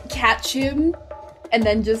will, like, catch him and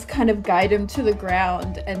then just kind of guide him to the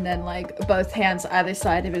ground, and then, like, both hands either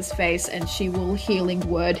side of his face, and she will healing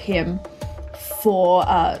word him for,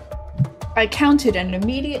 I counted and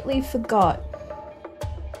immediately forgot.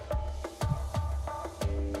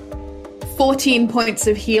 14 points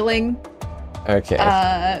of healing. Okay.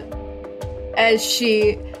 As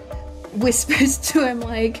she whispers to him,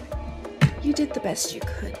 like, you did the best you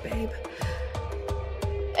could, babe.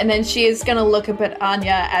 And then she is gonna look up at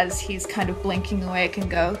Anya as he's kind of blinking awake and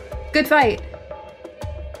go, good fight.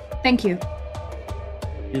 Thank you.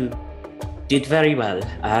 You did very well.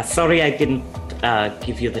 Sorry I didn't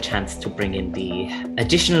give you the chance to bring in the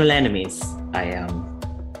additional enemies.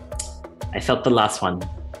 I felt the last one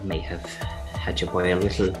may have had your boy a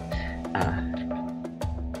little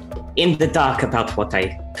in the dark about what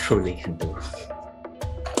I truly can do.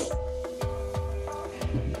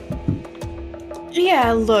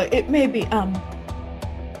 Yeah, look, it may be,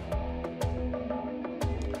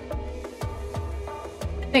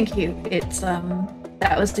 thank you. It's,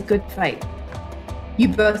 that was a good fight. You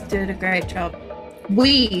both did a great job.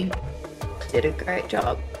 We did a great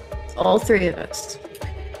job. All three of us.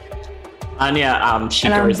 Anya, she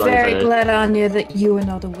and goes I'm very over. glad, Anya, that you are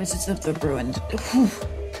not the Wizards of the Ruined. Whew.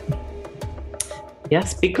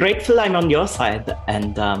 Yes, be grateful I'm on your side,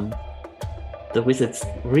 and the wizards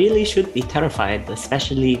really should be terrified,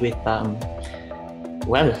 especially with,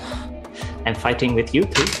 well, I'm fighting with you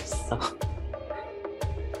too, so.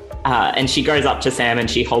 And she goes up to Sam and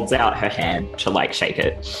she holds out her hand to, like, shake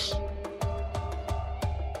it.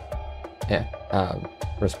 Yeah.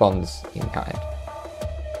 Responds in kind.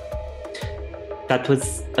 That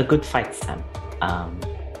was a good fight, Sam.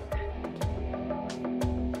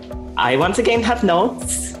 I once again have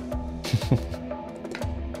notes.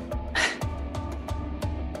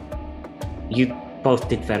 You both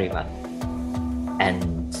did very well.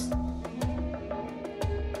 And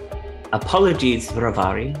apologies,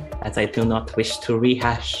 Ravari, as I do not wish to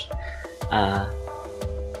rehash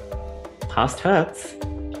past hurts.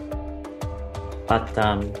 But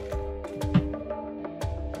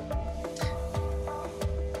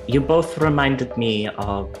you both reminded me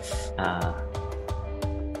of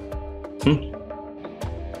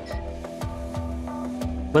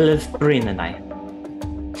well, of Bryn and I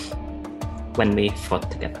when we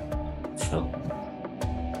fought together. So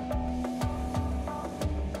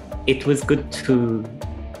it was good to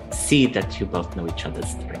see that you both know each other's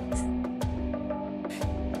strengths.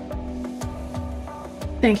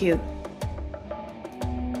 Thank you.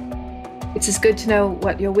 It's as good to know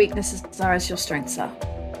what your weaknesses are as your strengths are.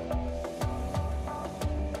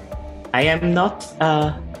 I am not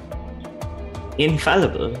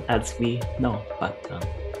infallible, as we know, but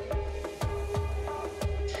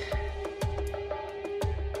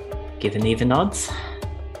given even odds,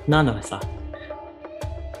 none of us are.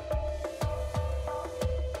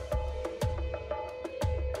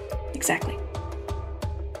 Exactly.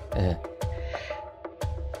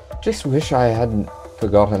 Just wish I hadn't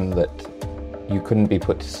forgotten that you couldn't be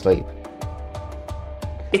put to sleep.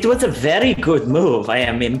 It was a very good move. I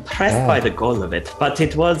am impressed by the goal of it, but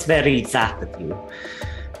it was very zap of you.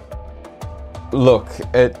 Look,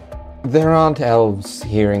 there aren't elves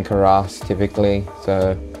here in Karas typically,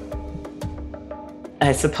 so...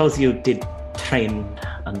 I suppose you did train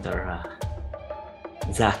under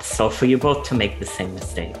that, so for you both to make the same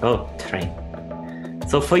mistake. Oh, train.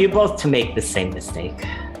 So for you both to make the same mistake.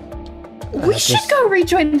 We should go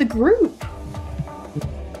rejoin the group.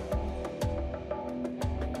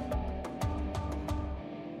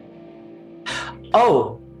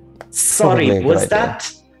 Oh, sorry, Probably a good was idea.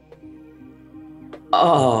 that...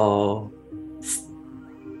 Oh.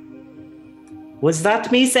 Was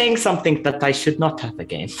that me saying something that I should not have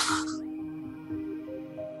again?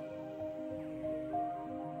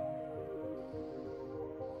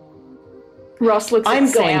 Ross looks I'm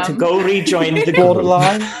at going Sam. to go rejoin the group.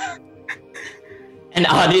 Borderline. And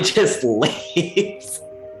Anya just leaves.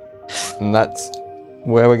 And that's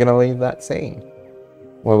where we're going to leave that scene.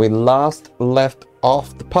 Where we last left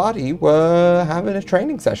off, the party were having a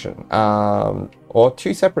training session. Or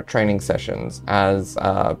two separate training sessions as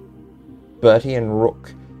Bertie and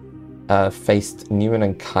Rook faced Newman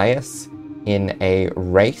and Caius in a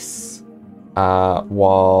race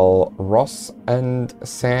while Ross and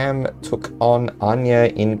Sam took on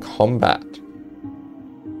Anya in combat.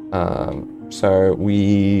 So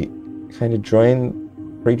we kind of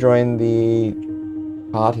rejoined the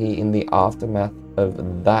party in the aftermath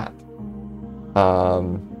of that.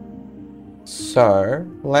 So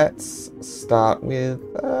let's start with.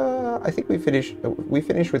 I think we finished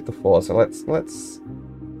with the 4. So let's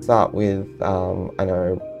start with. I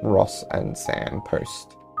know Ross and Sam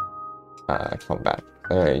post combat.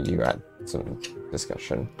 You had some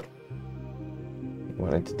discussion you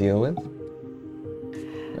wanted to deal with.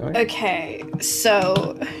 Okay,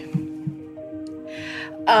 so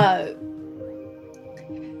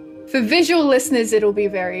for visual listeners, it'll be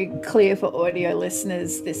very clear. For audio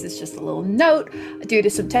listeners, this is just a little note. Due to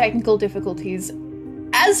some technical difficulties,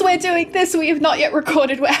 as we're doing this, we have not yet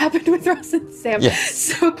recorded what happened with Ross and Sam. Yes.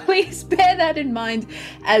 So please bear that in mind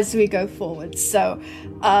as we go forward. So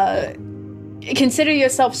consider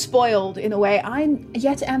yourself spoiled in a way I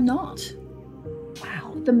yet am not.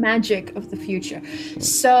 Wow, the magic of the future.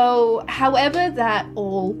 So however that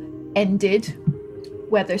all ended,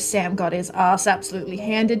 whether Sam got his ass absolutely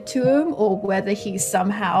handed to him or whether he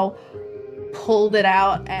somehow pulled it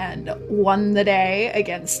out and won the day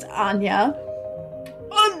against Anya,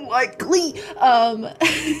 unlikely.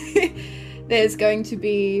 There's going to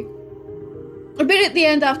be a bit at the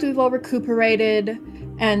end after we've all recuperated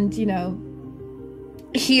and,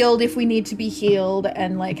 healed if we need to be healed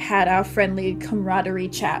and, had our friendly camaraderie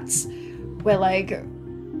chats where,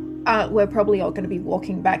 we're probably all going to be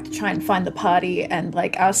walking back to try and find the party and,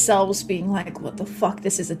 ourselves being like, what the fuck,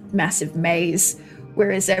 this is a massive maze.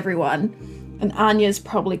 Where is everyone? And Anya's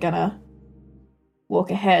probably going to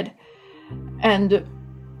walk ahead. And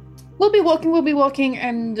we'll be walking,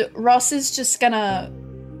 and Ross is just going to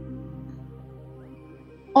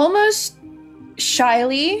almost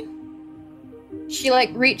shyly, she,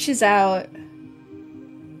 reaches out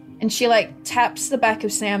and she, taps the back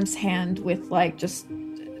of Sam's hand with, just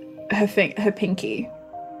her pinky,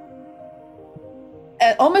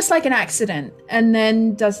 almost like an accident, and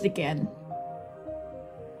then does it again,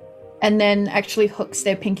 and then actually hooks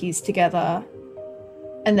their pinkies together,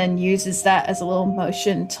 and then uses that as a little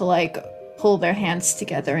motion to pull their hands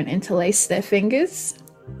together and interlace their fingers,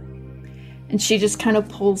 and she just kind of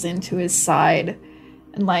pulls into his side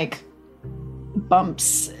and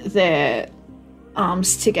bumps their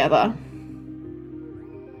arms together.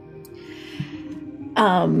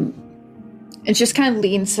 And just kind of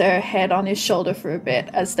leans her head on his shoulder for a bit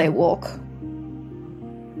as they walk.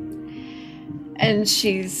 And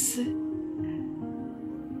she's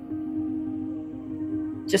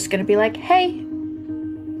just gonna be like, hey.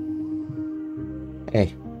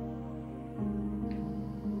 Hey.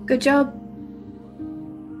 Good job.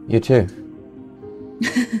 You too.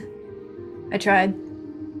 I tried.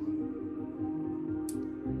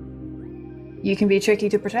 You can be tricky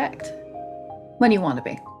to protect. When you want to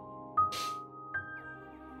be.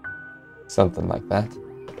 Something like that.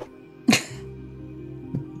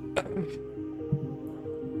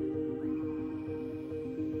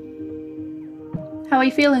 How are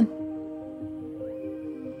you feeling?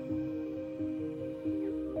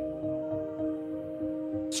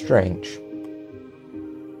 Strange.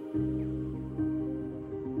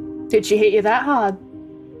 Did she hit you that hard?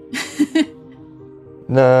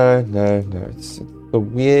 No. It's a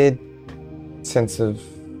weird sense of,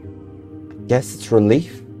 I guess it's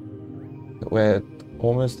relief that we're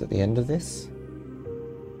almost at the end of this.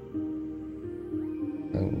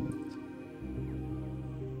 And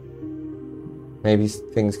maybe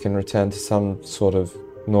things can return to some sort of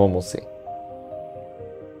normalcy.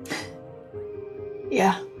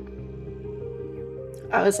 Yeah.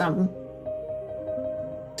 I was talking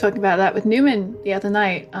about that with Newman the other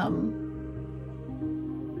night.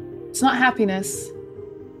 It's not happiness.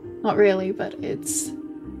 Not really, but it's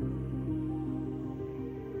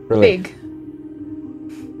Relief. big.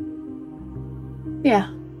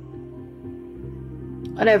 Yeah.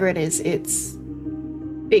 Whatever it is, it's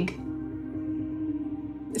big.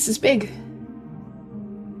 This is big.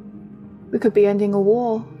 We could be ending a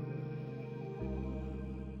war.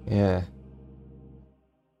 Yeah.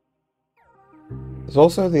 There's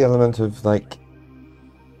also the element of,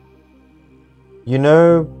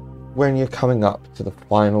 when you're coming up to the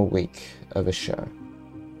final week of a show.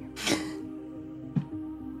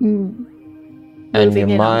 And Moving your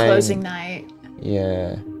in mind, on closing night.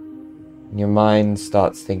 Yeah. And your mind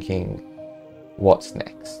starts thinking, what's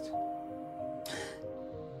next?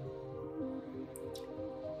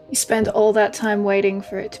 You spend all that time waiting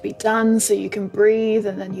for it to be done so you can breathe,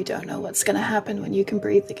 and then you don't know what's going to happen when you can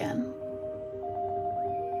breathe again.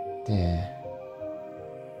 Yeah.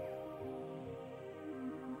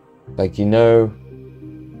 Like, you know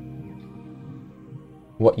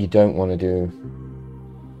what you don't want to do,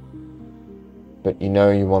 but you know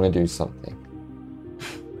you want to do something.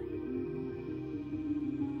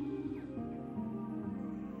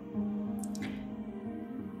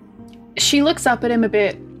 She looks up at him a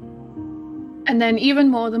bit, and then even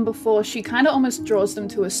more than before, she kind of almost draws them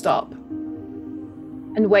to a stop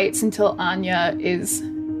and waits until Anya is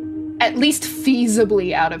at least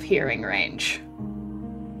feasibly out of hearing range.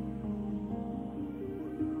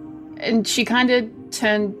 And she kind of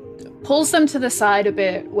pulls them to the side a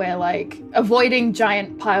bit, where, like, avoiding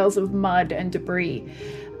giant piles of mud and debris,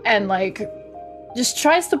 and, like, just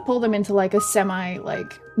tries to pull them into, like, a semi,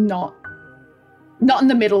 like, not in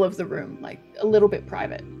the middle of the room, like, a little bit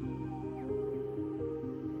private.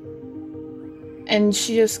 And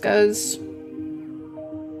she just goes,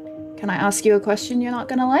 "Can I ask you a question you're not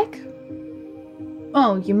gonna like?"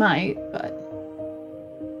 "Oh, you might, but..."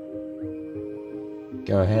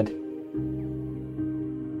 Go ahead.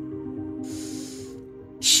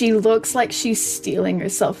 She looks like she's steeling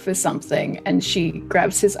herself for something, and she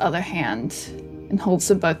grabs his other hand and holds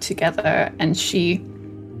them both together, and she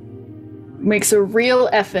makes a real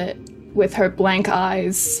effort with her blank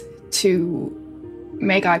eyes to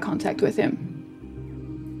make eye contact with him.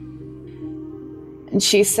 And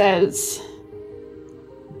she says,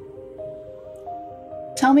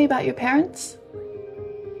 "Tell me about your parents."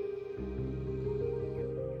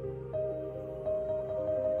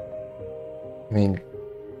 I mean,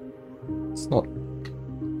 it's not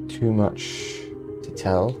too much to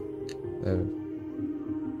tell. At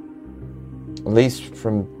least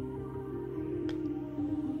from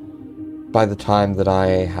by the time that I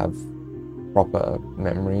have proper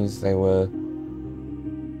memories, they were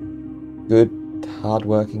good,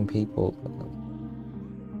 hard-working people.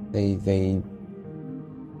 They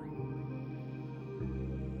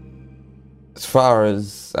as far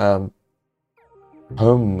as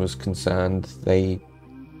home was concerned, they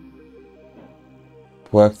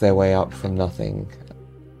worked their way up from nothing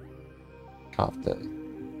after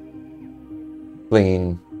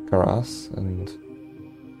fleeing Karas, and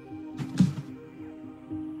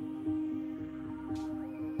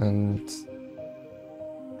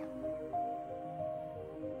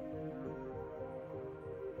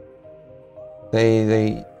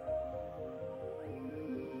they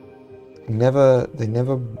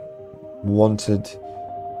never wanted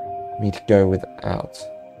me to go without.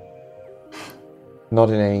 Not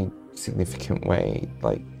in a significant way.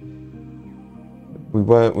 Like, we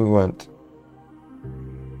weren't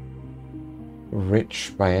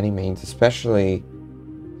rich by any means, especially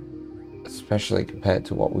compared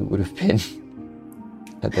to what we would have been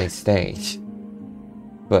had they stayed.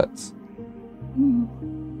 But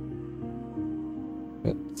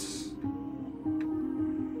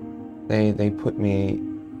they put me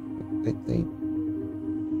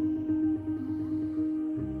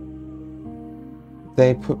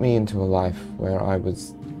they put me into a life where I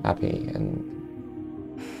was happy, and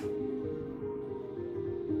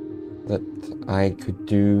that I could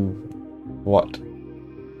do what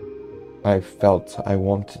I felt I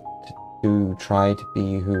wanted to do, try to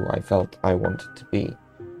be who I felt I wanted to be.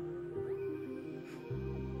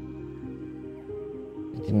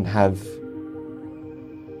 I didn't have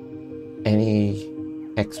any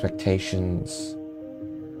expectations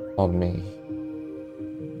on me.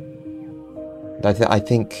 I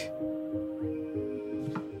think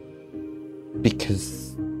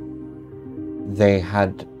because they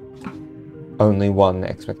had only one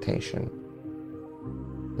expectation,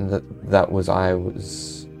 and that was I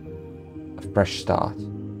was a fresh start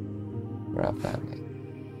for our family.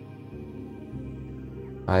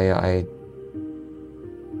 I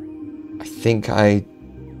think I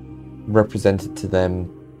represented to them,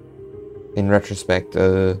 in retrospect,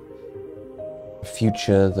 a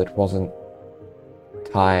future that wasn't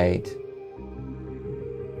tied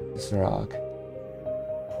to Sirach,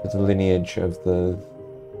 with the lineage of the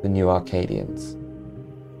new Arcadians.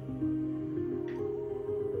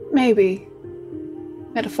 Maybe.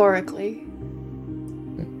 Metaphorically.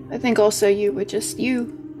 I think also you were just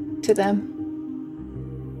you to them.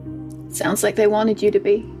 Sounds like they wanted you to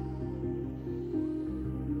be.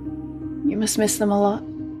 You must miss them a lot.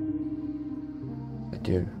 I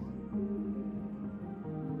do.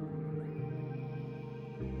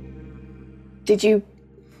 Did you...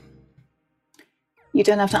 You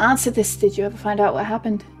don't have to answer this. Did you ever find out what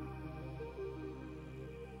happened?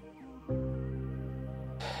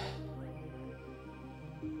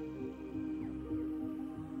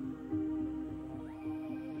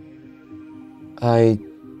 I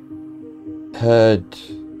heard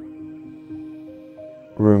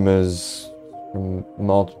rumors from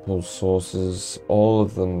multiple sources, all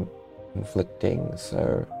of them conflicting,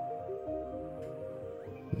 so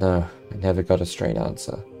no, I never got a straight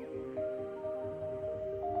answer.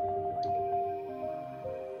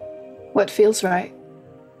 What feels right?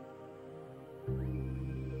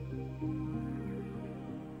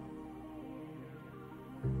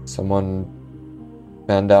 Someone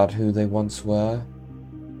found out who they once were,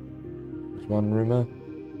 was one rumor,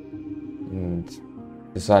 and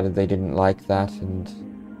decided they didn't like that and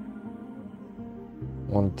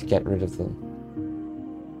wanted to get rid of them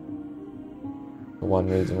for one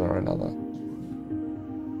reason or another.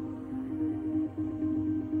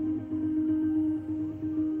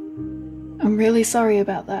 I'm really sorry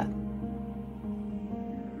about that.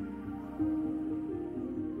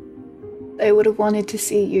 They would have wanted to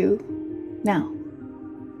see you now.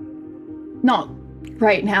 Not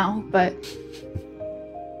right now, but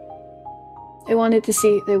they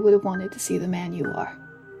would have wanted to see the man you are.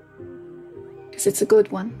 Because it's a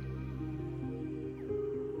good one.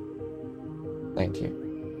 Thank you.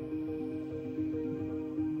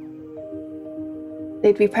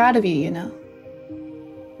 They'd be proud of you, you know.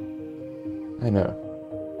 I know.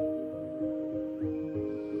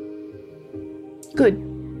 Good.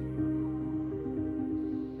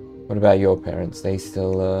 What about your parents? They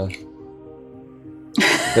still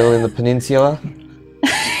in the peninsula?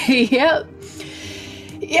 Yep.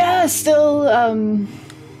 Yeah, still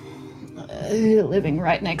living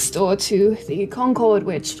right next door to the Concord,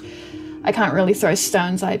 which I can't really throw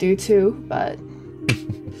stones, I do too, but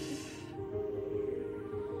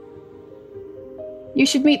you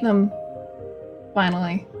should meet them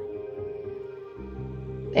finally.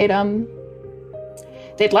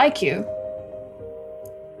 They'd like you.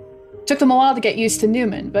 Took them a while to get used to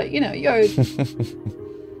Newman, but you know, you're I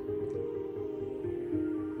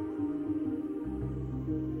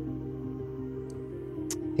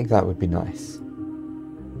think that would be nice.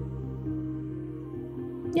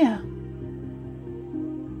 Yeah.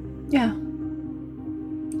 Yeah.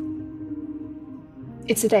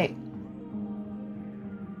 It's a date.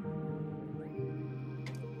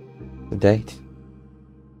 The date?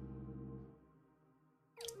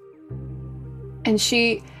 And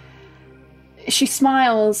she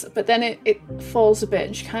smiles, but then it falls a bit,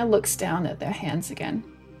 and she kind of looks down at their hands again.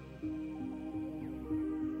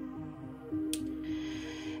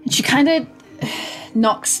 And she kind of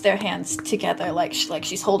knocks their hands together, like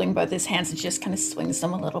she's holding both his hands, and she just kind of swings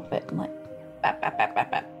them a little bit, and like, bap, bap, bap,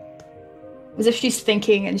 bap, bap. As if she's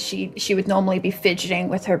thinking, and she would normally be fidgeting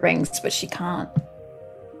with her rings, but she can't.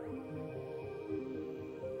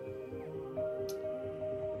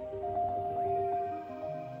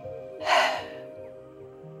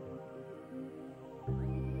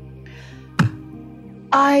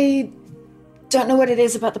 I don't know what it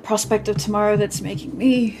is about the prospect of tomorrow that's making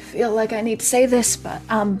me feel like I need to say this, but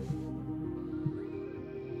I'm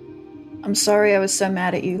sorry I was so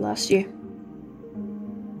mad at you last year.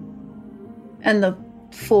 And the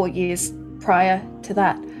 4 years prior to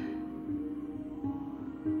that.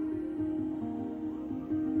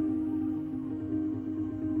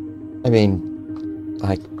 I mean,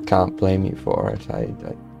 I can't blame you for it. I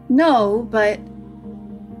No, but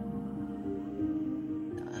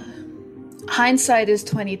hindsight is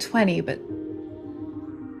 20/20, but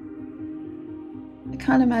I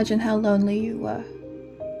can't imagine how lonely you were.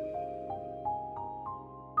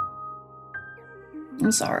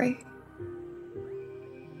 I'm sorry.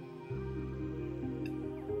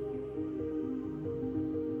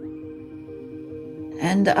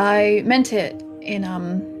 And I meant it in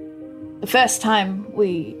the first time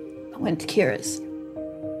we went to Kira's.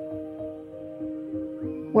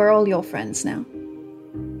 We're all your friends now.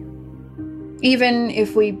 Even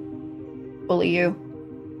if we bully you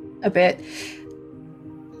a bit,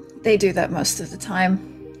 they do that most of the time.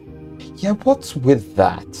 Yeah, what's with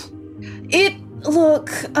that?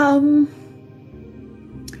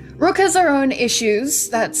 Rook has her own issues.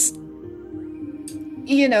 That's,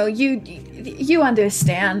 you know, you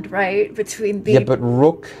understand, right? Between the... Yeah, but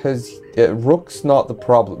Rook's not the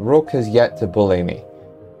problem. Rook has yet to bully me.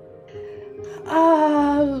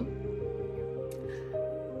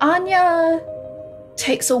 Anya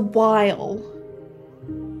takes a while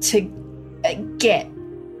to get,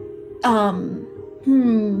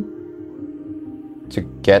 To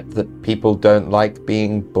get that people don't like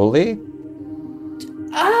being bullied?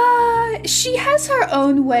 She has her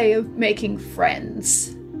own way of making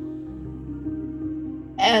friends.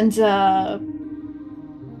 And,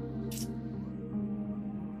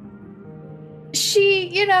 she,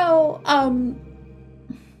 you know,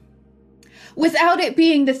 without it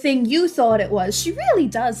being the thing you thought it was, she really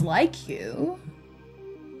does like you.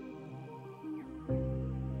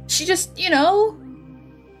 She just,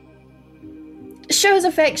 shows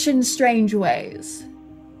affection in strange ways.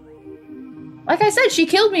 Like I said, she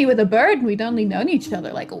killed me with a bird, and we'd only known each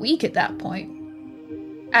other like a week at that point.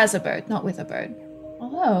 As a bird, not with a bird.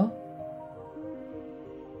 Although...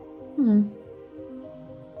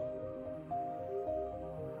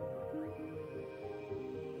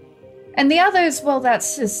 And the others, well,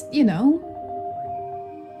 that's just, friend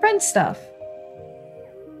stuff.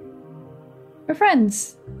 We're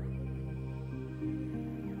friends.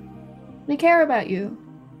 They care about you.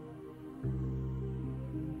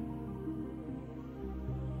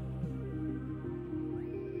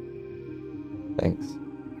 Thanks.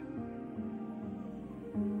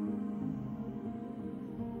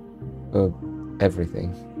 For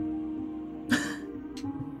everything.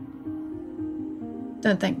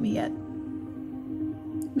 Don't thank me yet.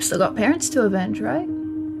 We've still got parents to avenge, right?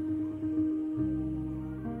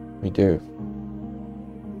 We do.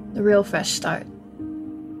 The real fresh start.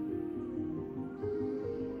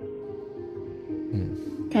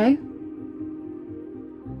 Okay?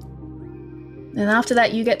 And after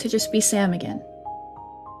that, you get to just be Sam again.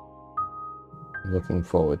 Looking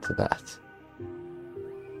forward to that.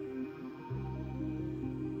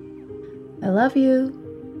 I love you.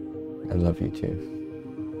 I love you too.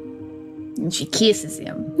 And she kisses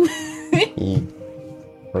him. He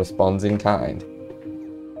responds in kind.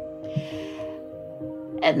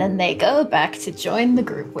 And then they go back to join the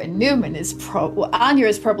group where Newman is Anya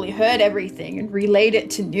has probably heard everything and relayed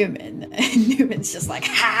it to Newman. And Newman's just like,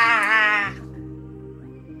 ha!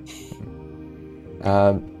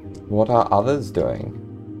 What are others doing?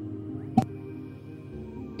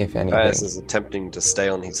 If anything. Gaius is attempting to stay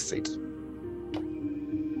on his feet.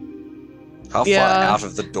 How Yeah. far out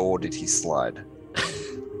of the door did he slide? –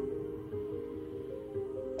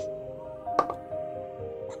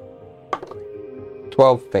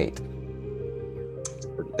 12 feet.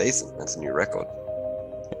 Pretty decent. That's a new record.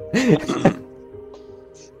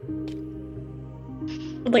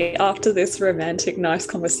 Like after this romantic, nice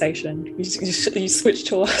conversation, you switch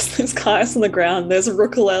to us. There's Caius on the ground. There's a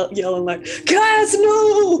Rook yelling like, "Caius,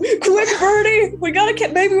 no! Quick, Bertie! We gotta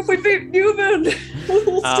get. Maybe if we beat Newman,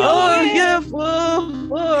 we'll still win." Yeah,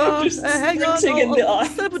 whoa, Just hang on. sprinting in the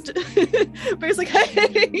ice. But he's like,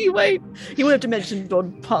 hey, wait. He would have dimension door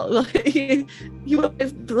part. He would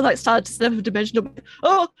have like started to step a dimension door.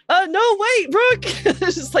 Oh, no, wait, Rook!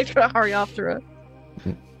 Just like trying to hurry after her.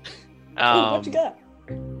 Oh, what you got?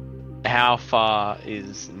 How far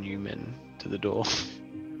is Newman to the door?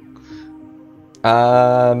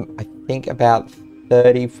 I think about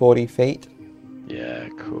 30, 40 feet. Yeah,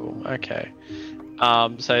 cool. Okay.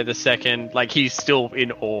 So the second, like, he's still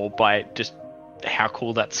in awe by just how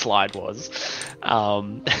cool that slide was.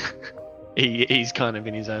 He's kind of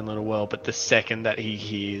in his own little world, but the second that he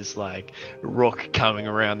hears like Rook coming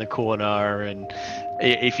around the corner, and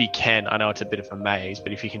if he can, I know it's a bit of a maze,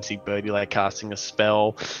 but if he can see Birdie like casting a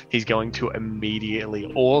spell, he's going to immediately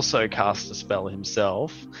also cast a spell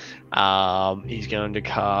himself. He's going to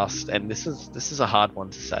cast, and this is a hard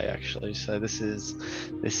one to say actually. So this is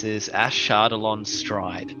Ashardalon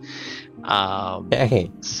Stride. Hey.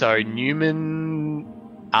 So Newman.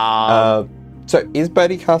 So is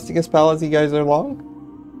Birdie casting a spell as he goes along?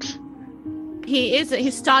 He is.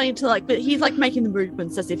 He's starting to like, but he's like making the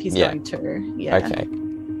movements as if he's going to. Yeah. Okay.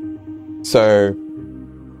 So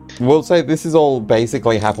we'll say this is all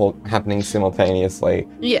basically happening simultaneously.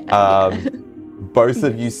 Yeah. Both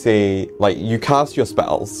of you see, like, you cast your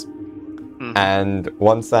spells, and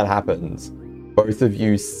once that happens, both of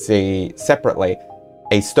you see separately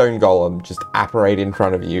a stone golem just apparate in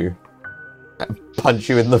front of you and punch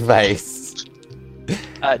you in the face.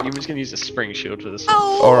 Newman's going to use a spring shield for this.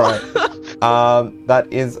 Oh. All right. That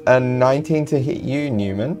is a 19 to hit you,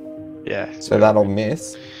 Newman. Yeah. So that'll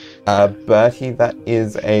miss. Bertie, that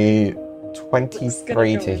is a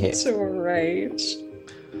 23 to hit. To a rage.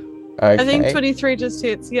 Okay. I think 23 just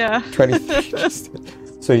hits. Yeah. 23 just hit.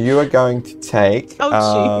 So you are going to take 6,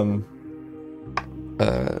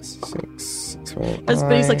 As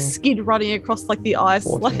Billy's like skid running across like the ice,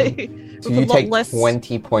 14. like. So with you a lot take less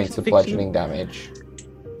 20 points of fiction. bludgeoning damage.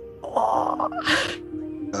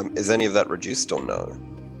 Is any of that reduced or no?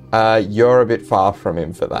 You're a bit far from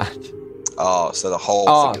him for that. Oh, so the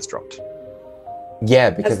whole thing is dropped.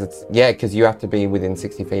 Yeah, because because you have to be within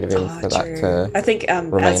 60 feet of him for that to. I think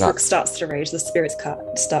remain as up. Rook starts to rage, the spirits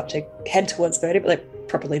start to head towards Birdie, but they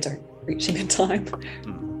probably don't reach him in time.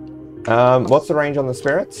 What's the range on the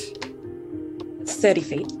spirits? 30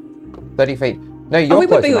 feet. 30 feet. No, you're we would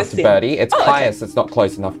close be enough with to him. Birdie. It's Oh, okay. Caius that's not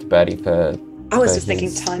close enough to Birdie for... I was for just thinking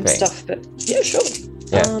his time thing. stuff, but yeah, sure.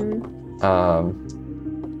 Yeah.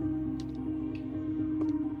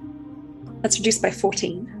 That's reduced by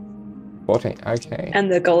 14, 14, okay.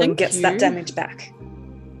 and the golem Thank gets you. that damage back.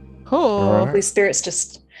 Oh, Alright. These spirits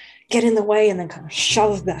just get in the way and then kind of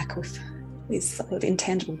shove back with these sort of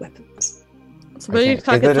intangible weapons. so Birdie Okay.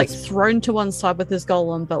 kind of Is it gets like a- thrown to one side with his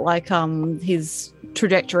golem, but like his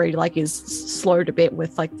trajectory like is slowed a bit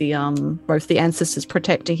with like the both the ancestors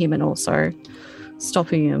protecting him and also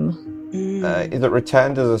stopping him. Is it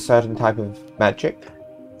returned as a certain type of magic?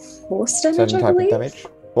 Force damage, Certain I type of believe. damage?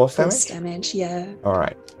 Force damage? Force damage, yeah.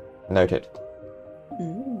 Alright. Noted.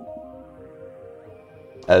 Mm.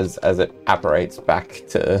 As it apparates back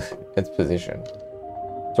to its position.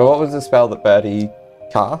 So what was the spell that Birdie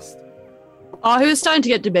cast? Oh, he was starting to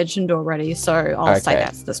get dimension door ready, so I'll say Okay.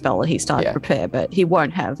 that's the spell that he started Yeah. to prepare, but he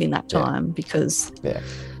won't have in that Yeah. time because Yeah.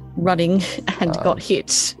 running and got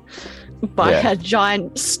hit by Yeah. a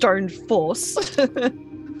giant stone force.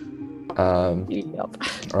 Yep.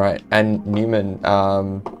 Right, and Newman,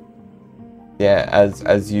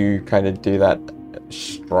 as you kind of do that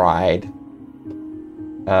stride,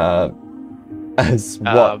 as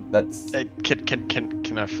what? That's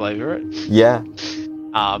Can I flavor it? yeah.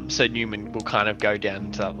 So Newman will kind of go down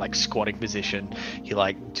into that, like, squatting position. He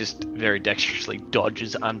like just very dexterously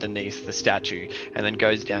dodges underneath the statue and then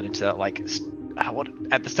goes down into that, like,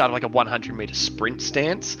 at the start of like a 100-meter sprint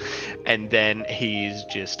stance, and then he's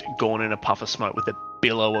just gone in a puff of smoke with a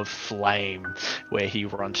billow of flame where he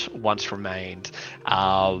once remained.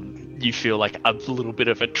 You feel like a little bit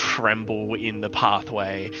of a tremble in the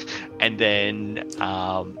pathway, and then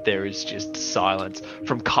there is just silence.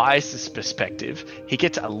 From Caius's perspective, he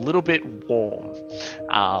gets a little bit warm,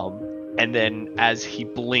 and then as he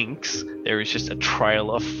blinks, there is just a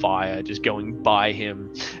trail of fire just going by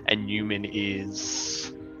him, and Newman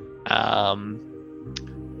is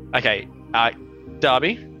okay.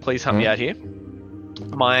 Darby, please help me out here.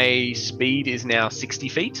 My speed is now 60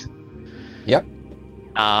 feet. Yep.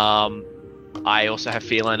 I also have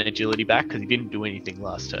feline agility back because he didn't do anything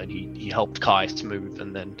last turn. He helped Caius to move,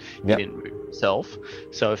 and then he didn't move himself.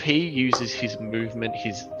 So if he uses his movement,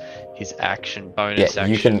 his action, bonus Yeah, action,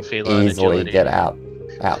 you can feline easily agility, get out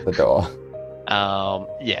the door.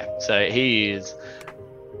 so he is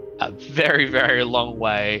a very, very long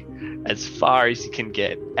way, as far as he can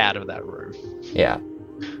get out of that room. Yeah.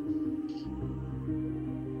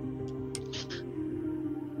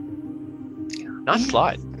 Nice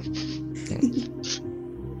slide.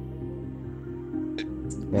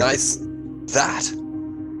 Nice. That.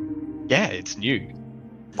 Yeah, it's new.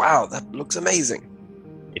 Wow, that looks amazing.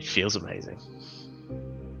 It feels amazing.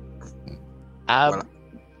 Well,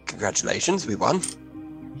 congratulations, we won.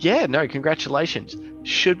 Yeah, no, congratulations.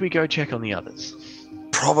 Should we go check on the others?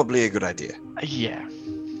 Probably a good idea. Yeah.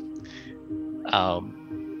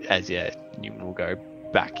 Newman will go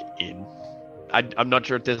back in. I'm not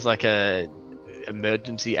sure if there's like a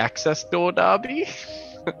emergency access door, Darby,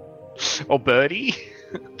 or Birdie.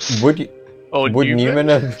 Would Newman? Newman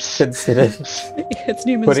have considered It's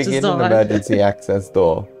Newman's putting in design. an emergency access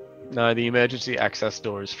door? No, the emergency access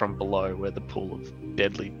door is from below, where the pool of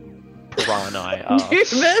deadly piranha are.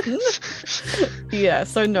 Newman? Yeah,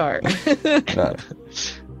 so no. No.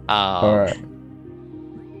 Alright.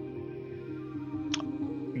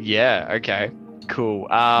 Yeah, okay. Cool.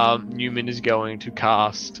 Newman is going to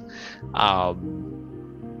cast let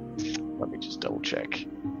me just double check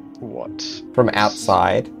what From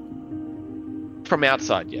outside. from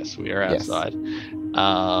outside. Yes, we are Yes. outside.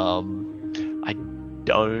 I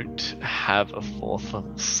don't have a fourth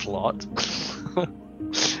level slot.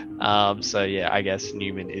 So yeah, I guess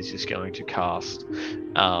Newman is just going to cast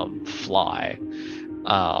fly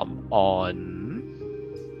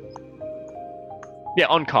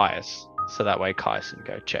on Caius, so that way Caius can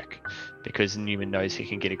go check, because Newman knows he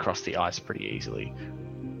can get across the ice pretty easily,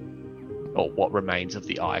 or what remains of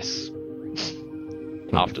the ice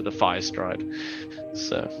after the fire stride.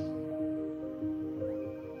 So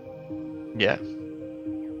yeah,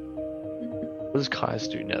 what does Caius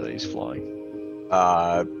do now that he's flying?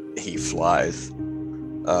 He flies.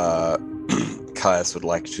 Caius would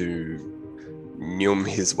like to Newm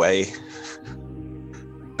his way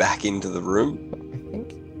back into the room.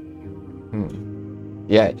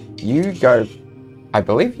 Yeah, you go. I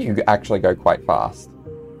believe you actually go quite fast.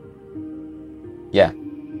 Yeah.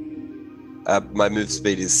 My move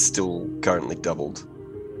speed is still currently doubled.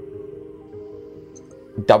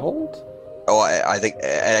 Doubled? Oh, I think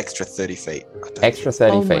an extra 30 feet. Extra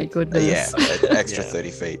 30 Oh feet. my goodness. Yeah, an extra Yeah.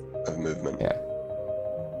 30 feet of movement. Yeah.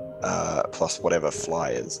 plus whatever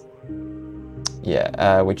fly is.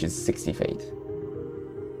 Yeah, which is 60 feet.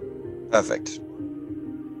 Perfect.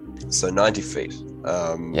 So 90 feet.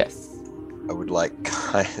 Yes. I would like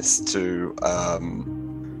Caius to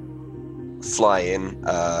fly in,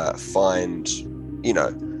 find,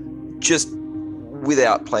 just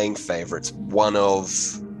without playing favorites, one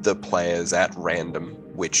of the players at random,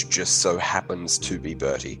 which just so happens to be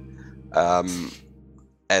Bertie,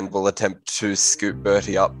 and will attempt to scoop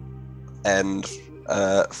Bertie up and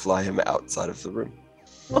fly him outside of the room.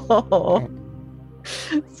 Oh,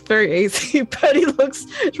 it's very easy. Bertie looks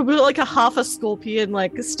like a half a scorpion,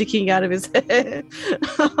 like sticking out of his head.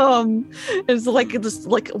 It's like just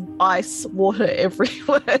like ice water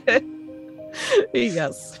everywhere.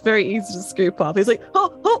 Yes, very easy to scoop up. He's like,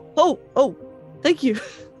 oh, thank you.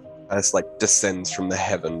 It's like descends from the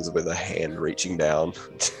heavens with a hand reaching down.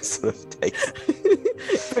 Just sort of takes.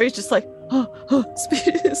 Bertie's just like,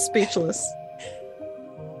 speechless.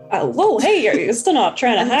 Whoa, hey, you're still not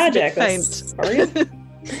trying to hijack us, are you?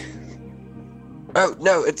 Oh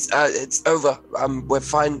no, it's over. We're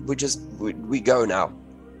fine. We go now,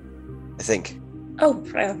 I think. Oh,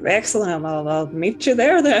 excellent. I'll meet you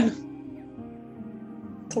there then.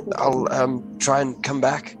 I'll try and come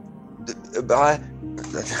back. Bye.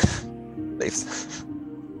 Leaves.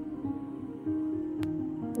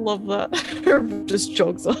 Love that. Just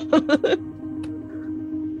jogs on.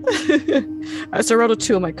 I so I rolled a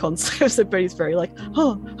 2 on my con save, so Bertie's very like,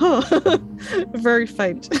 very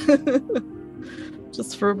faint.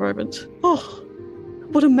 Just for a moment. Oh,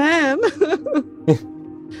 what a man.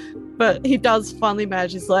 But he does finally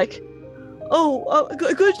manage. He's like,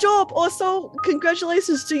 good job. Also,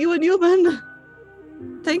 congratulations to you and Newman.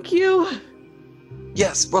 Thank you.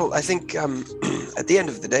 Yes, well, I think at the end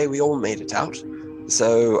of the day, we all made it out.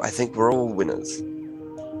 So I think we're all winners.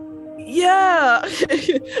 Yeah.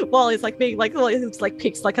 Well, it's like being like, it's like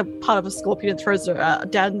picks like a part of a scorpion and throws it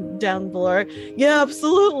down below. Yeah,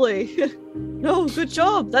 absolutely. No, good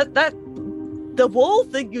job. That the wall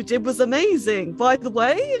thing you did was amazing. By the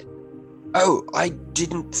way. Oh, I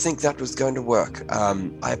didn't think that was going to work.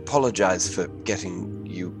 I apologize for getting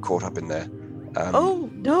you caught up in there. Oh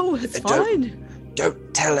no, it's fine.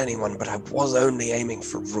 Don't tell anyone, but I was only aiming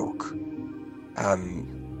for Rook.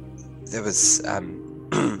 There was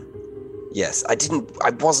yes, I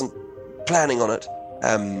wasn't planning on it.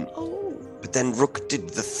 But then Rook did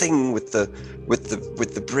the thing with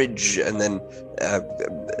the bridge, and then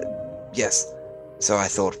yes. So I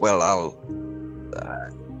thought, well, I'll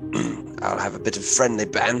have a bit of friendly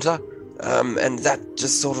banter, and that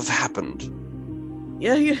just sort of happened.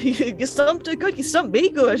 Yeah, you stumped it good. You stumped me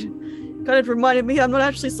good. Kind of reminded me I'm not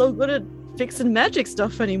actually so good at fixing magic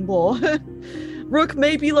stuff anymore. Rook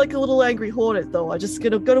may be like a little angry hornet, though. I just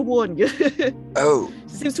gotta warn you. Oh.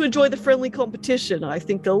 Seems to enjoy the friendly competition. I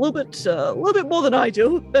think a little bit more than I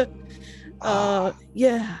do.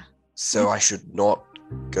 Yeah. So I should not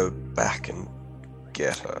go back and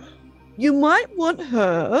get her. You might want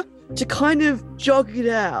her to kind of jog it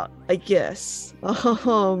out, I guess.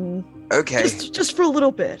 Okay. Just for a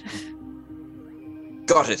little bit.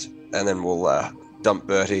 Got it. And then we'll dump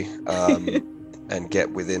Bertie and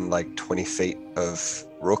get within like 20 feet of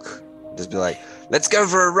Rook. Just be like, let's go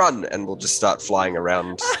for a run, and we'll just start flying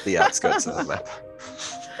around the outskirts of the map.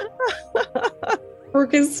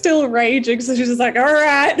 Rook is still raging, so she's just like, all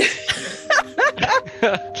right.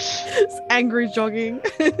 It's angry jogging.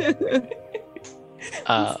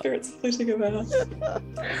 Spirits fleeting about.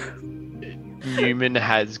 Newman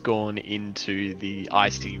has gone into the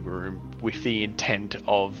icy room with the intent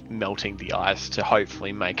of melting the ice to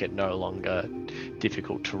hopefully make it no longer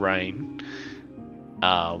difficult terrain.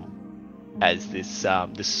 As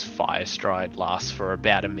this fire stride lasts for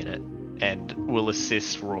about a minute, and will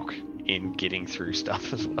assist Rook in getting through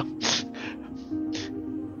stuff as well.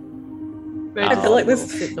 I feel like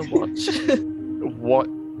this fit the watch. What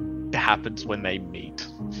happens when they meet?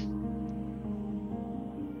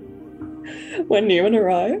 When Newman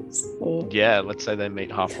arrives? Or... Yeah, let's say they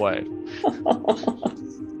meet halfway.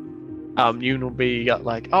 Newman will be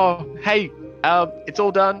like, oh, hey, it's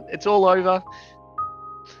all done. It's all over.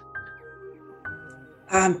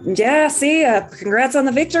 Yeah, see, congrats on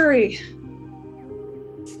the victory.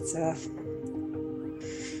 So...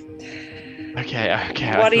 Okay. What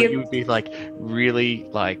I thought do you would be like really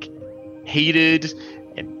like heated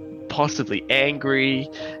and possibly angry,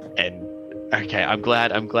 and okay, I'm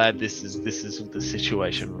glad this is the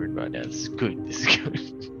situation we're in right now. This is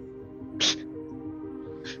good.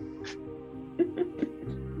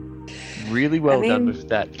 Really well done with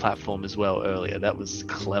that platform as well earlier. That was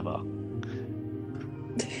clever.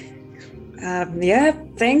 Yeah,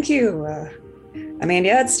 thank you. I mean,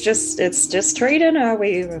 yeah, it's just training.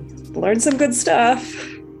 We learned some good stuff.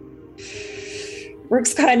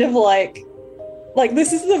 Rook's kind of like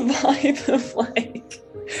this is the vibe of like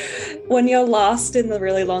when you're lost in the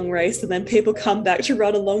really long race and then people come back to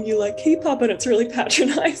run along, you like keep up and it's really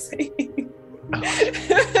patronizing.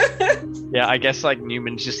 Yeah, I guess like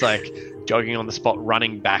Newman's just like jogging on the spot,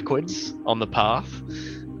 running backwards on the path.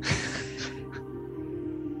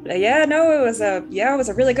 Yeah, no, it was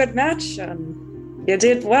a really good match. You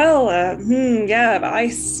did well. Yeah,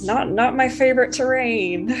 ice, not my favorite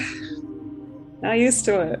terrain. Not used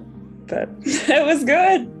to it, but it was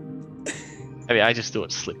good. I mean, I just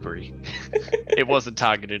thought slippery. It wasn't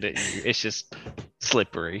targeted at you. It's just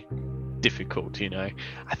slippery, difficult. You know.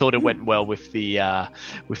 I thought it went well with the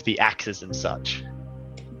axes and such.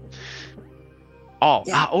 Oh,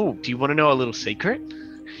 Yeah. Do you want to know a little secret?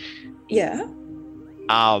 Yeah.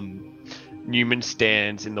 Newman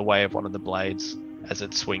stands in the way of one of the blades as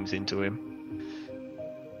it swings into him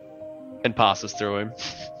and passes through him.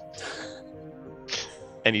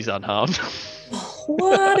 And he's unharmed.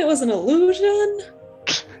 What? It was an illusion?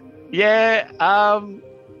 Yeah,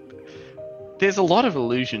 there's a lot of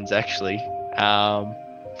illusions actually.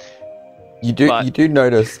 You do But- you do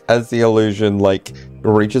notice as the illusion like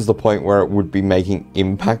reaches the point where it would be making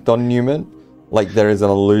impact on Newman, like there is an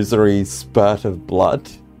illusory spurt of blood,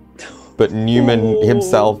 but Newman Ooh.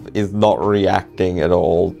 himself is not reacting at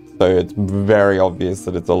all, so it's very obvious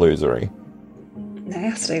that it's illusory.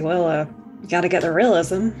 Nasty. Well, you gotta get the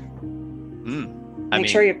realism. Make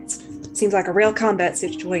sure it seems like a real combat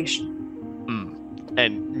situation.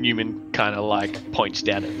 And Newman kind of like points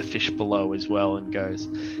down at the fish below as well and goes,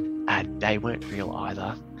 they weren't real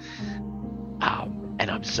either. And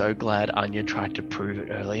I'm so glad Anya tried to prove it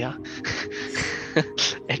earlier.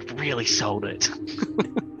 It really sold it.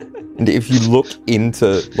 And if you look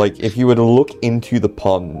into, like, if you were to look into the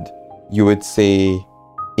pond, you would see,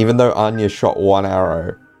 even though Anya shot one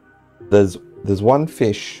arrow, there's one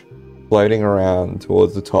fish floating around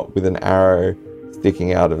towards the top with an arrow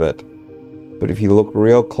sticking out of it. But if you look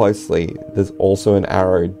real closely, there's also an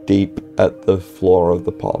arrow deep at the floor of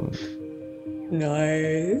the pond.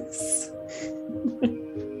 Nice.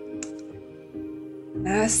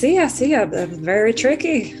 I see. Very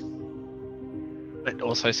tricky. But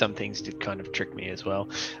also some things did kind of trick me as well.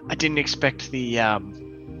 I didn't expect the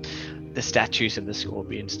statues and the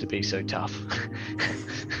scorpions to be so tough.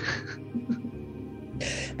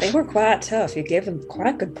 They were quite tough. You gave them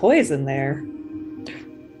quite good poison there.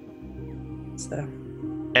 So.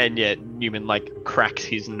 And yet Newman like cracks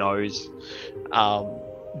his nose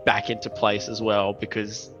back into place as well,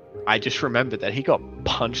 because I just remembered that he got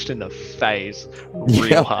punched in the face real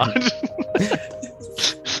Yeah. hard.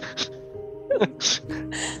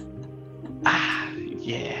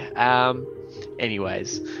 Yeah.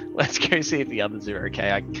 Anyways, let's go see if the others are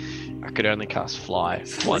okay. I could only cast fly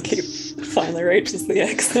Like he once. finally reaches the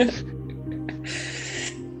exit.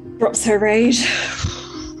 Drops her rage.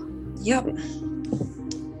 Yep.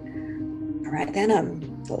 Alright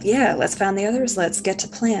then, well, yeah, let's find the others. Let's get to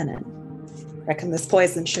planning. Reckon this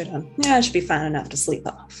poison should be fine enough to sleep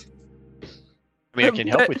off. I mean, I can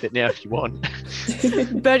help with it now if you want.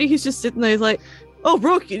 Betty, he's just sitting there like, oh,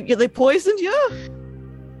 Rook, they poisoned you?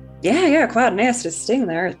 Yeah, quite nasty sting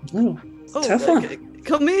there. Ooh, it's a tough one.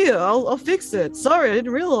 Come here, I'll fix it. Sorry, I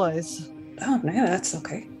didn't realize. Oh no, that's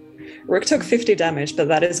okay. Rook took 50 damage, but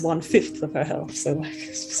that is 1/5 of her health, so like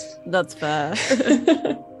it's just... That's fair.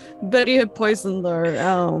 Betty had poisoned her,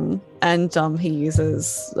 and he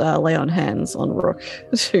uses lay on hands on Rook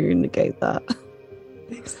to negate that.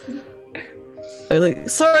 So, like,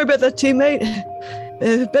 sorry about that, teammate.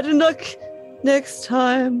 Better luck next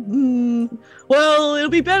time. Well, it'll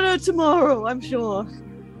be better tomorrow, I'm sure.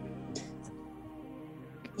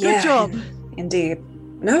 Good job. Indeed.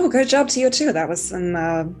 No, good job to you too. That was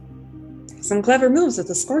some clever moves with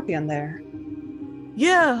the scorpion there.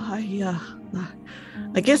 Yeah,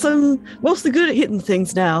 I guess I'm mostly good at hitting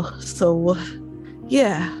things now. So,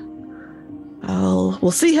 yeah.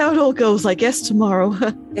 We'll see how it all goes, I guess, tomorrow.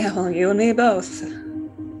 Yeah, well, you and me both.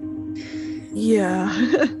 Yeah.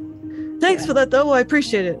 Thanks for that, though. I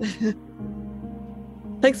appreciate it.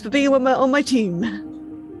 Thanks for being on my team.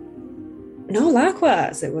 No,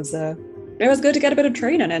 likewise. It was good to get a bit of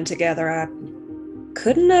training in together. I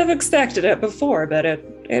couldn't have expected it before, but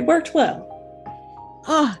it worked well.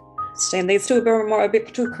 Shame these two are a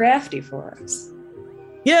bit too crafty for us.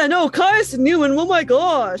 Yeah, no, Caius and Newman, oh my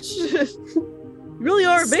gosh. You really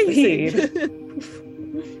are amazing.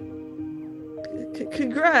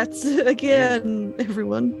 Congrats again,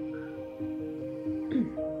 everyone.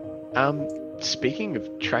 Speaking of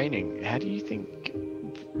training, how do you think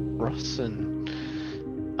Ross and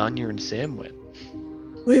Anya and Sam went?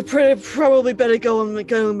 We probably better go and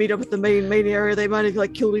meet up at the main area. They might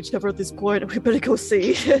have killed each other at this point. We better go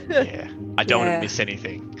see. Yeah, I don't want to miss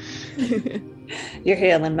anything. Your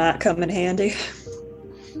healing might come in handy.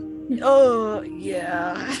 Oh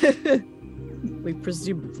yeah. We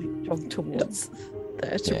presumably jog towards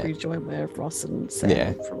there to rejoin where Ross and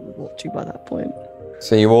Sam probably walked to by that point.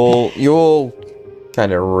 So you all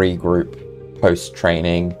kind of regroup post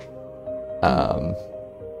training,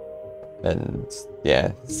 and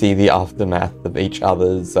see the aftermath of each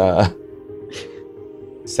other's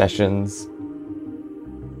sessions.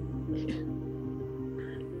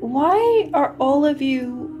 Why are all of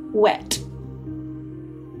you wet?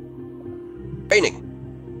 Training.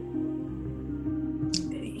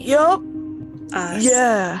 Yup.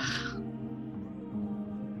 Yeah.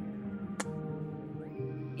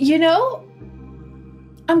 You know,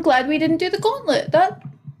 I'm glad we didn't do the gauntlet.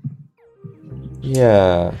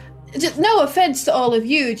 Yeah. Just, no offense to all of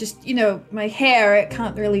you, just, my hair, it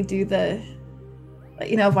can't really do the...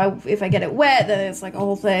 if I get it wet, then it's like a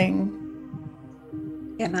whole thing.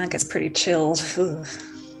 Yeah, mine gets pretty chilled. Ugh.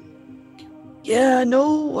 Yeah,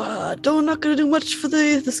 no, not gonna do much for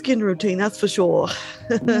the skin routine, that's for sure.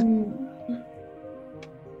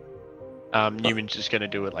 Newman's just gonna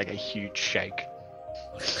do it like a huge shake.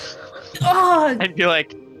 Oh! And be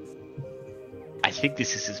like, I think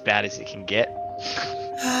this is as bad as it can get.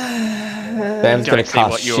 Sam's gonna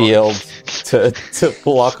cast shield to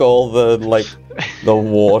block all the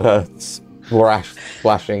water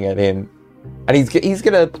splashing at him, and he's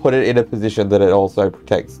gonna put it in a position that it also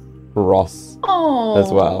protects Ross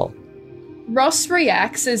as well. Ross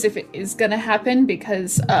reacts as if it is gonna happen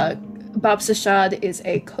because Babsashad is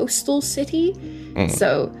a coastal city,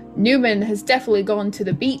 so Newman has definitely gone to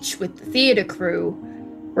the beach with the theater crew.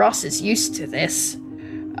 Ross is used to this,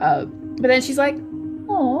 but then she's like,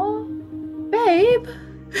 "Aw, babe."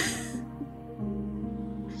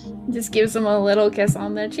 Just gives him a little kiss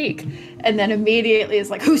on the cheek, and then immediately is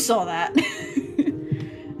like, "Who saw that?"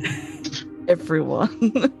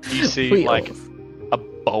 Everyone. You see a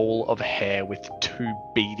bowl of hair with two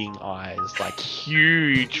beating eyes,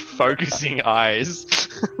 huge focusing eyes.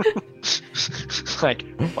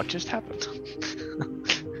 What just happened?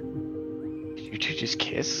 Did you two just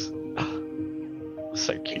kiss?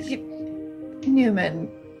 So cute. Newman.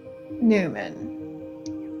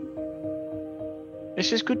 It's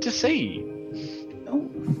just good to see. Oh.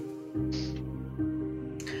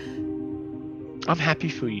 I'm happy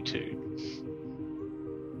for you two.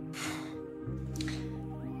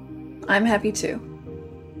 I'm happy too.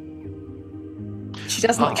 She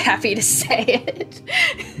doesn't look happy to say it.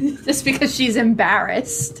 Just because she's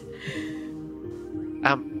embarrassed.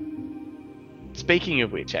 Speaking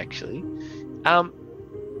of which, actually,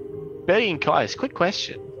 Bertie and Caius, quick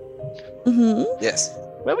question. Mm-hmm. Yes.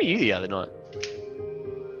 Where were you the other night?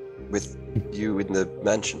 With you in the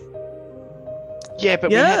mansion. Yeah,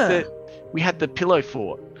 but we had the pillow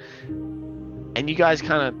fort, and you guys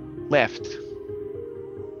kind of left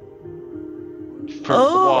for a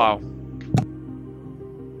while,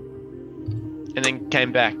 and then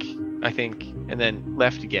came back, I think, and then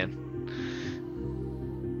left again.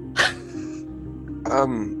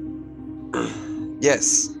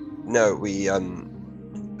 Yes. No, we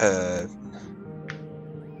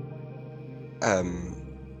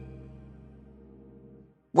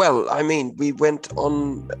well, I mean, we went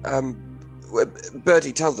on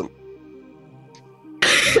Bertie, tell them.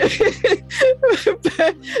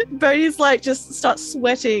 Bertie's just starts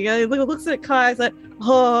sweating and he looks at Kai and is like,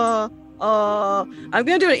 I'm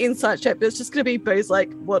gonna do an insight check, but it's just gonna be Bertie's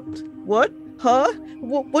what, huh?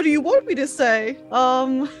 What do you want me to say?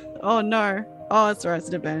 Oh no. Oh, it's alright, it's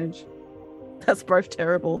an advantage. That's both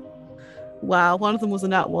terrible. Wow, one of them was a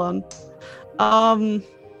nat 1.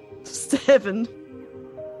 7.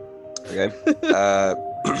 Okay.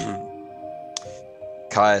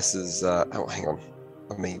 Caius is hang on.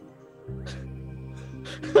 Let me.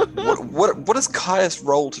 What does Caius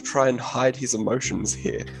roll to try and hide his emotions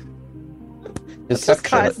here?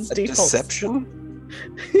 Caius's a default. deception?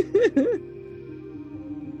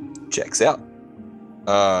 Checks out.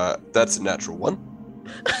 That's a natural 1.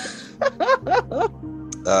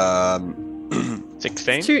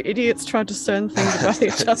 16. Two idiots trying to discern things about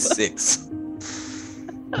each other. 6.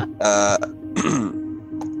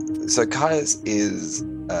 So Caius is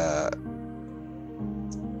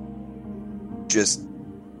just.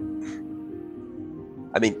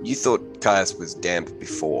 I mean, you thought Caius was damp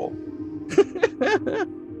before.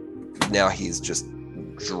 Now he's just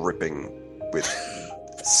dripping with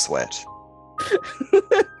sweat.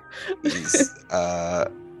 He's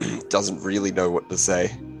doesn't really know what to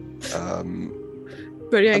say.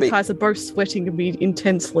 Bertie and mean- Kai's are both sweating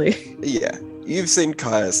intensely. Yeah, you've seen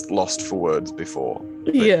Caius lost for words before.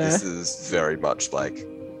 But Yeah. this is very much like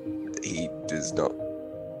he does not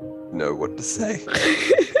know what to say.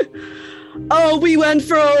 Oh, we went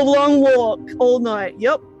for a long walk all night.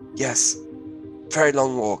 Yep. Yes, very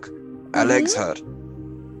long walk. Our legs hurt.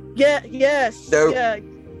 Yeah. Yes. No. Yeah.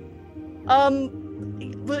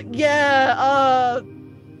 But yeah.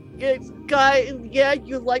 Guy. Yeah.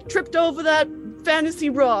 You like tripped over that fantasy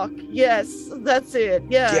rock. Yes, that's it.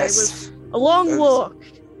 Yeah. Yes. It was a long Those- walk.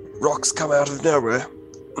 Rocks come out of nowhere.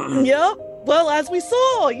 Yep. Well, as we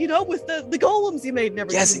saw, with the golems you made and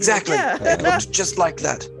everything. Yes, exactly. Yeah. It looked just like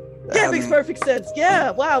that. Yeah, it makes perfect sense.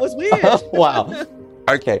 Yeah. Wow, it was weird. Wow.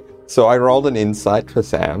 Okay, so I rolled an insight for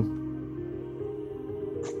Sam.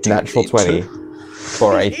 Natural Me 20 too.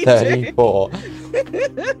 for a Me too. 34.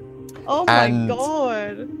 Oh my And-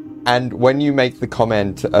 god. And when you make the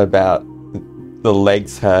comment about the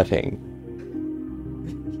legs hurting,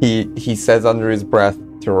 he says under his breath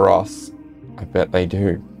to Ross, I bet they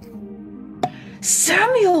do.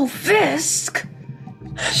 Samuel Fisk.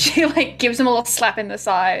 She gives him a little slap in the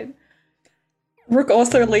side. Rook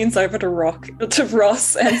also leans over to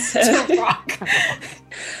Ross and says, To Rock.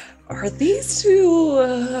 "Are these two?"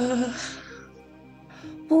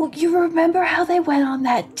 Well, you remember how they went on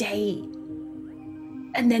that date?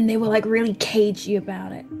 And then they were really cagey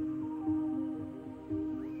about it.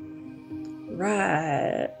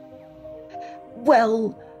 Right.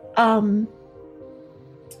 Well,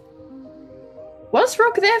 was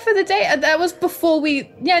Rook there for the date? That was before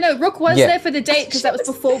we... Yeah, no, Rook was Yeah. there for the date because that was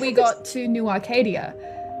before we got to New Arcadia.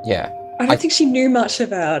 Yeah. I don't think she knew much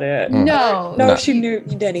about it. Mm. No. No, No. she knew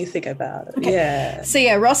anything about it. Okay. Yeah. So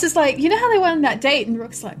yeah, Ross is like, you know how they went on that date? And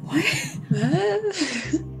Rook's like, what?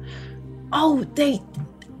 Oh, they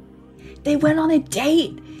went on a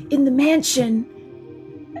date in the mansion.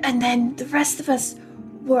 And then the rest of us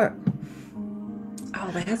were... Oh,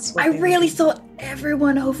 that's what I they really were. thought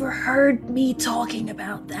everyone overheard me talking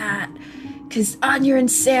about that. Because Anya and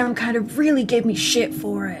Sam kind of really gave me shit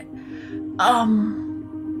for it. I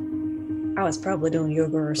was probably doing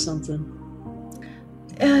yoga or something.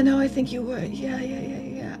 Yeah, no, I think you would.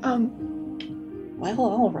 Yeah. Well,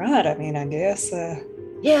 all right. I mean, I guess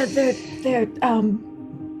Yeah, they're,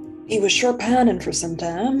 he was sure pining for some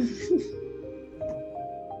time.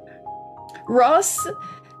 Ross,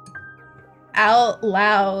 out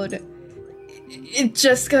loud, it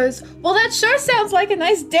just goes, well, that sure sounds like a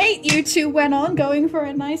nice date you two went on, going for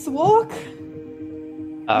a nice walk.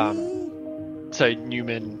 So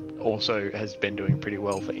Newman also has been doing pretty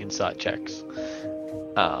well for insight checks.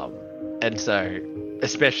 And so,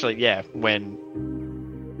 especially,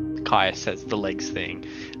 when Kaya says the legs thing,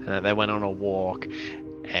 they went on a walk,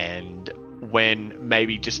 and when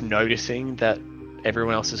maybe just noticing that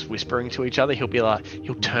everyone else is whispering to each other, he'll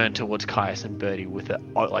turn towards Caius and Bertie with a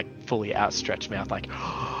fully outstretched mouth,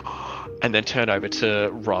 and then turn over to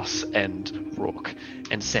Ross and Rook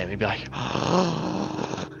and Sam and be like,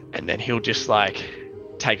 and then he'll just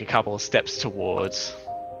take a couple of steps towards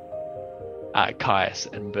Caius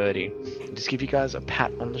and Bertie, just give you guys a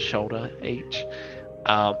pat on the shoulder each,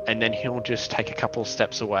 and then he'll just take a couple of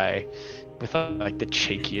steps away with the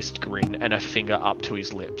cheekiest grin and a finger up to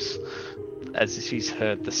his lips, as if he's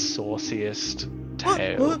heard the sauciest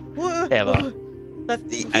tale ever.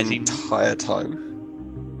 The As he- entire time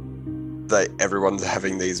everyone's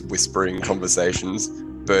having these whispering conversations,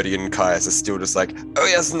 Bertie and Caius are still just like, oh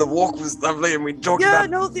yes, and the walk was lovely, and we talked about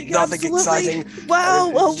nothing absolutely. exciting.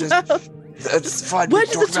 Wow, It's just- wow. It's fine. Where we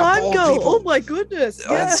did the talked about time bald go? people. Oh my goodness.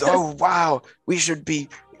 Oh, Yeah. it's- oh wow, we should be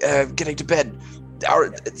getting to bed.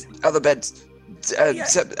 Our other beds. Yeah.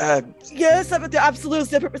 Yes, they're absolute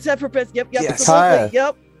separate beds. Yep, Yes. absolutely.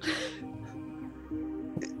 Yep.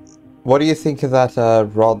 What do you think of that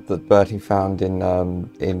rod that Bertie found in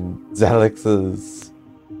Zelix's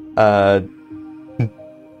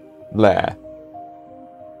lair?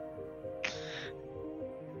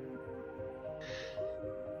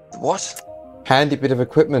 What? Handy bit of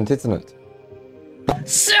equipment, isn't it?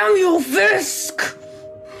 Samuel Fisk!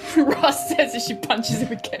 Ross says as she punches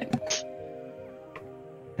him again.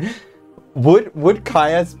 Would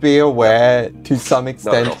Caius be aware to some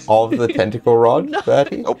extent No. of the tentacle rod, No.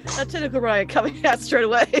 Bertie? Nope. That tentacle riot coming out straight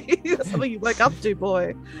away. That's something you wake up to,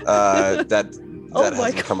 boy. That Oh my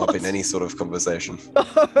hasn't come up in God. any sort of conversation.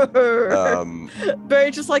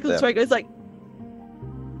 Very just looks yeah. straight. It's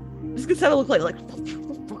just gonna have a look like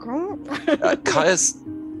Caius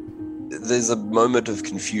there's a moment of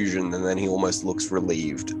confusion, and then he almost looks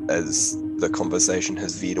relieved as the conversation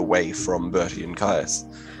has veered away from Bertie and Caius.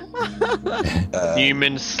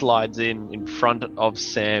 Newman slides in front of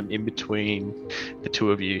Sam, in between the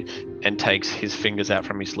two of you, and takes his fingers out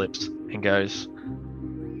from his lips and goes,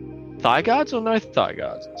 "Thigh guards or no thigh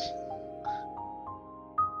guards?"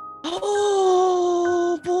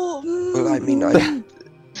 Oh, boy. Well, I mean,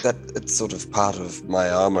 that it's sort of part of my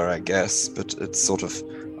armor, I guess, but it's sort of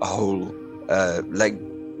a whole leg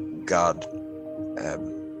guard.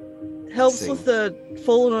 Helps thing. with the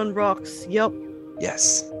falling on rocks. Yep.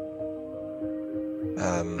 Yes.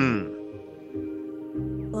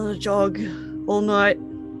 On a jog all night.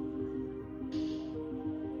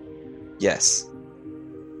 Yes.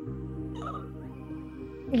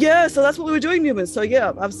 Yeah, so that's what we were doing, Newman. So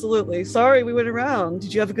yeah, absolutely. Sorry we went around.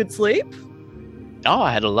 Did you have a good sleep? Oh,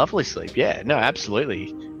 I had a lovely sleep. Yeah, no,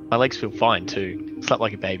 absolutely. My legs feel fine too. Slept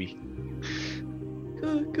like a baby.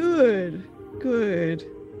 Good.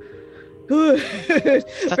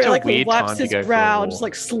 Such Very, a like, weird wipes time to his go for a brow, walk. just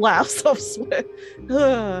like slaps off sweat.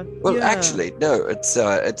 Well, Yeah. actually, no. It's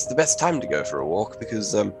the best time to go for a walk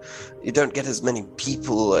because you don't get as many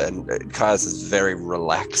people, and Caius is very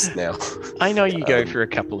relaxed now. I know you go for a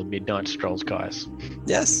couple of midnight strolls, guys.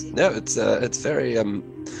 Yes, no, it's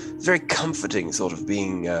very comforting, sort of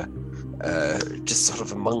being just sort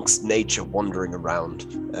of amongst nature, wandering around.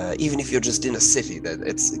 Even if you're just in a city, then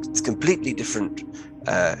it's completely different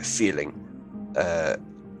feeling.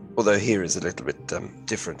 Although here is a little bit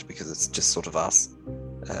different because it's just sort of us,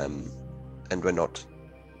 and we're not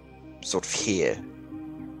sort of here.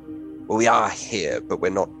 Well, we are here, but we're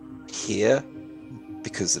not here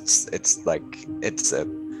because it's a.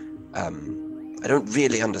 I don't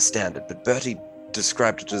really understand it, but Bertie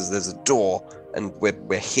described it as there's a door, and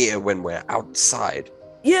we're here when we're outside.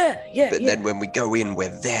 Yeah. But then when we go in,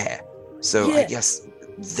 we're there. So Yeah. I guess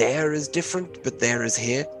there is different, but there is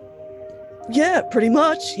here. Yeah, pretty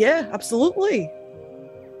much. Yeah, absolutely.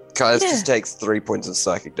 Caius Yeah. just takes 3 points of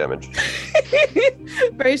psychic damage.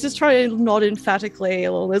 Barry's just trying to nod emphatically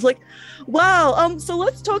along. It's like, wow. So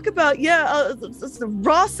let's talk about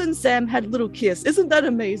Ross and Sam had a little kiss. Isn't that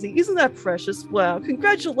amazing? Isn't that precious? Wow!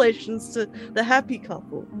 Congratulations to the happy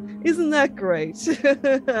couple. Isn't that great?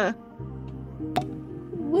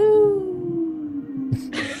 Woo!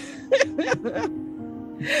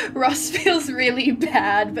 Ross feels really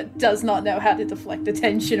bad, but does not know how to deflect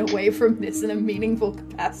attention away from this in a meaningful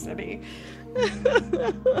capacity.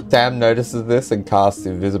 Sam notices this and casts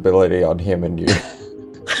invisibility on him and you.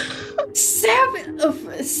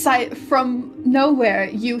 Sam, from nowhere,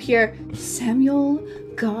 you hear Samuel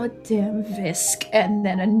goddamn Visk, and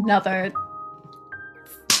then another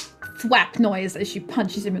thwack noise as she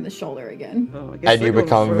punches him in the shoulder again. Oh, I guess And you they're going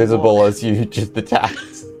become for a visible walk. as you just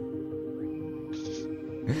attacked.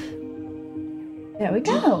 There we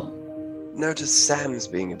go. Notice Sam's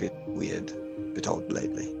being a bit weird, a bit odd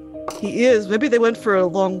lately. He is. Maybe they went for a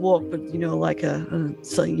long walk, but like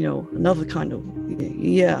another kind of.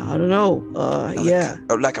 Yeah, I don't know. Yeah.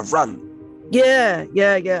 Oh, like a run. Yeah,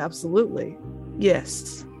 absolutely.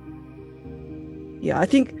 Yes. Yeah, I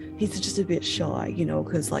think he's just a bit shy,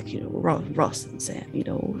 because Ross and Sam,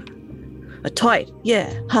 are tight.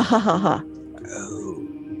 Yeah. Ha ha ha ha. Oh,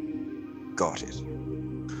 got it.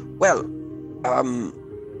 Well,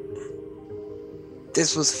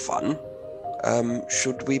 this was fun.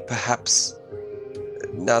 Should we perhaps,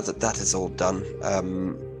 now that is all done,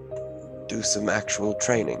 do some actual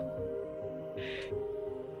training?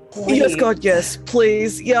 Yes, God, yes,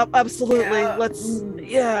 please. Yep, absolutely. Yeah. Let's.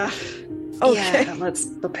 Yeah. Okay. Yeah, let's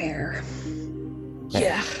prepare.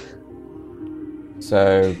 Yeah.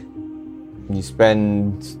 So you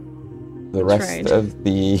spend the rest Trained. of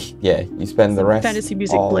the Fantasy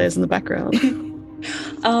music of- blares in the background.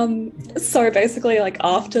 So basically, like,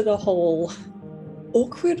 after the whole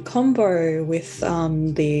awkward combo with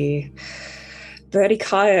the Bertie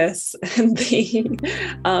Caius and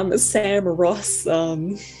the Sam Ross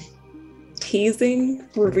teasing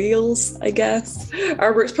reveals, I guess.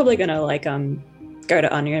 Rook's probably gonna go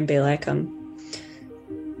to Anya and be like,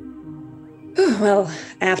 well,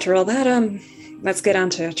 after all that, let's get on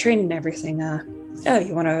to training and everything.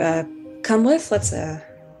 You wanna come with? Let's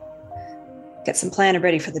get some planning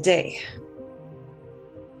ready for the day.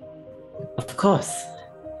 Of course.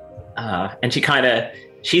 And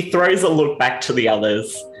she throws a look back to the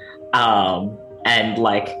others, and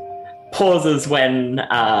pauses when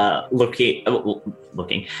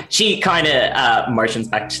looking. She kind of motions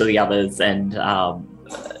back to the others, and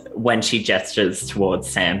when she gestures towards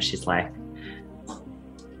Sam, she's like,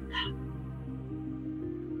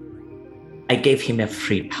 I gave him a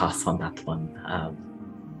free pass on that one.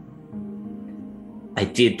 I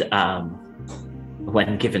did,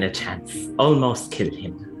 when given a chance, almost kill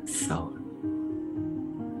him. So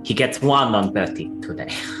he gets 1 on Bertie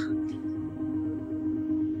today.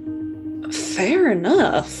 Fair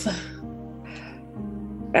enough.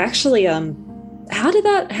 Actually, how'd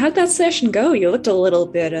that session go? You looked a little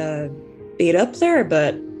bit beat up there,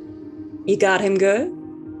 but you got him good?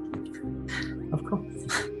 Of course.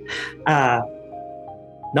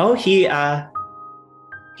 No, he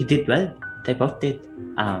did well. They both did.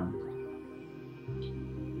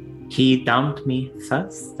 He downed me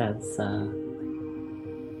first,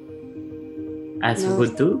 as he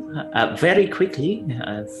would do, very quickly,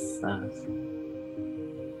 as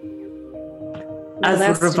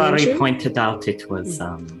Rivari pointed out, it was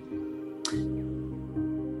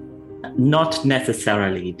not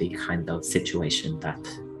necessarily the kind of situation that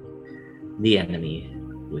the enemy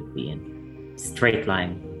would be in. Straight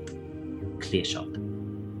line, clear shot.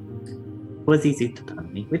 It was easy to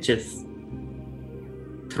down me, which is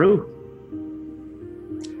true.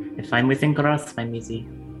 If I'm within grasp, I'm easy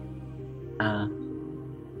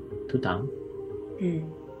to down.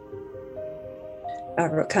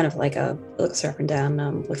 Kind of like looks her up and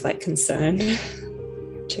down with like concern.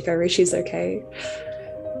 Check out she's okay.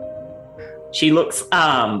 She looks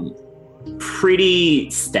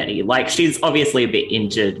pretty steady. Like, she's obviously a bit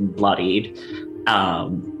injured and bloodied,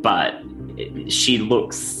 but she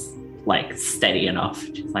looks like steady enough.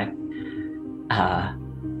 She's like,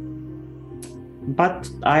 but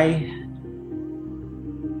I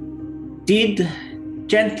did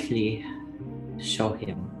gently show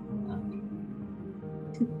him.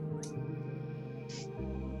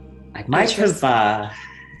 I might have.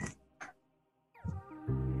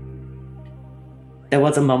 There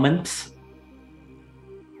was a moment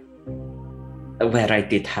where I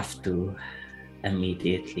did have to,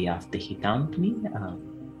 immediately after he downed me.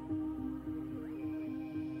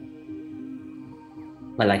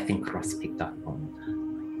 Well, I think Ross picked up on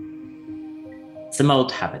some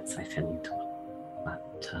old habits I fell into,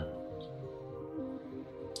 but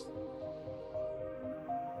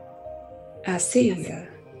I see. Yes.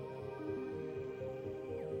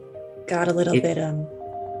 Got a little bit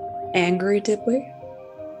angry, did we?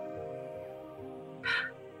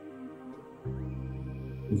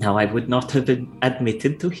 No, I would not have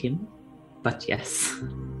admitted to him, but yes.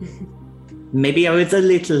 Maybe I was a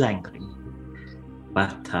little angry,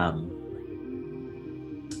 but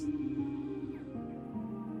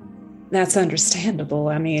that's understandable.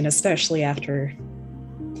 I mean, especially after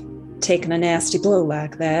taking a nasty blow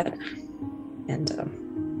like that.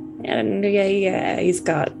 And yeah, he's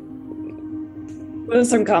got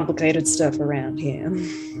some complicated stuff around him.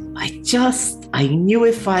 I knew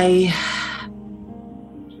if I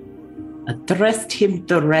addressed him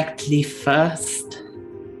directly first,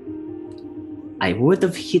 I would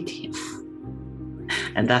have hit him.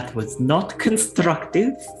 And that was not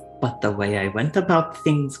constructive, but the way I went about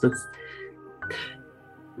things was...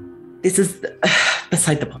 This is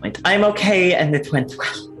beside the point. I'm okay, and it went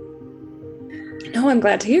well. No, I'm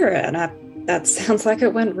glad to hear it, and that sounds like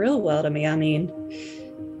it went real well to me. I mean,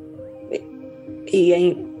 he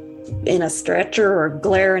ain't in a stretcher or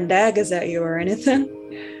glaring daggers at you or anything.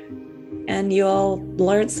 And you all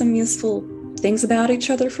learned some useful things about each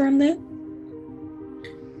other from that?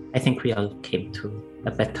 I think we all came to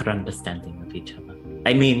a better understanding of each other.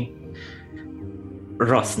 I mean,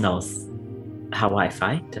 Ross knows how I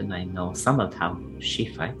fight, and I know some of how she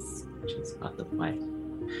fights, which is part of why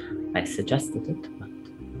I suggested it, but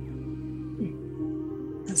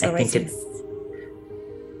I think it's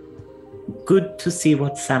good to see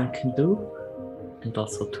what Sam can do, and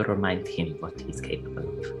also to remind him what he's capable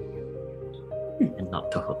of, and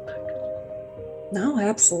not to hold back. No,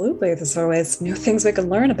 absolutely. There's always new things we can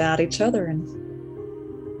learn about each other, and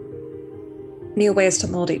new ways to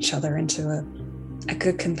mold each other into a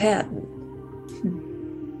good combatant.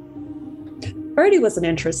 Bertie was an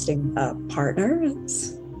interesting partner.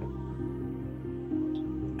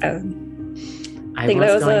 I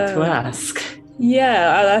was going to ask.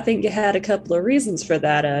 Yeah, I think you had a couple of reasons for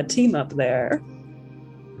that team up there.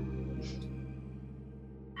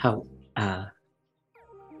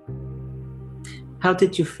 How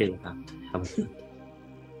did you feel about it?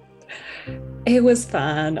 It was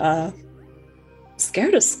fun.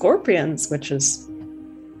 Scared of scorpions, which is,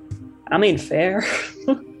 I mean, fair.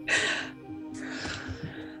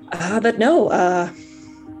 But no,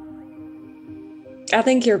 I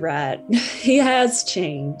think you're right. He has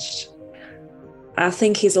changed. I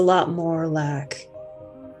think he's a lot more like,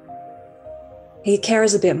 he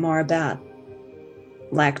cares a bit more about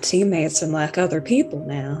like teammates and like other people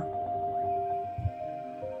now.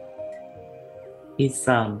 He's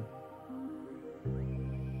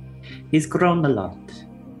grown a lot,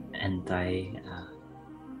 and I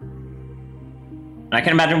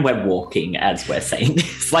can imagine we're walking as we're saying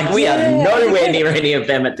this. Like, we are nowhere near any of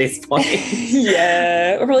them at this point.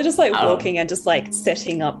 Yeah, we're probably just like walking and just like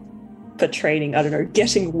setting up for training. I don't know,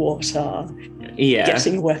 getting water,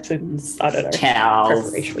 getting weapons. I don't know,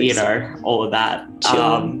 towels, all of that.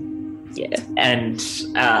 And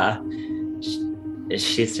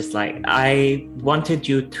she's just like, I wanted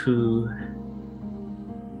you to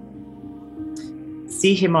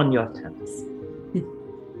see him on your terms.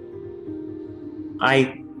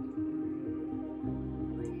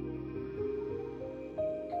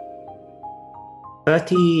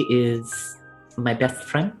 Bertie is my best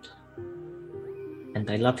friend, and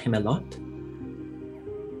I love him a lot.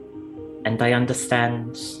 And I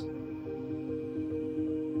understand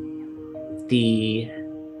the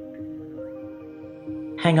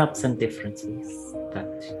hang-ups and differences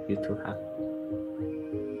that you two have.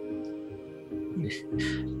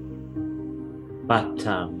 But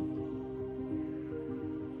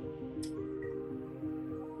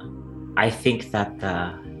I think that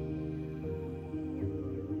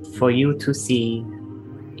for you to see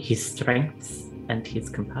his strengths and his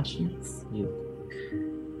compassions,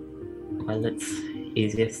 it's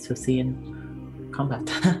easiest to see in combat.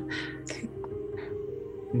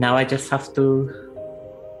 Now I just have to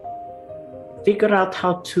figure out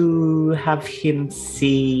how to have him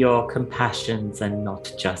see your compassions and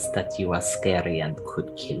not just that you are scary and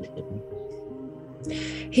could kill him.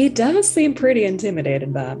 He does seem pretty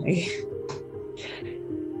intimidated by me.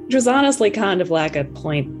 Which was honestly kind of like a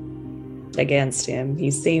point against him.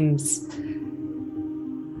 He seems...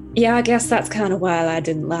 Yeah, I guess that's kind of why I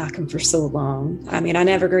didn't like him for so long. I mean, I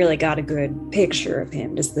never really got a good picture of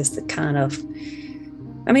him. Just this kind of...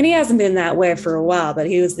 I mean, he hasn't been that way for a while, but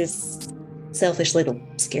he was this selfish little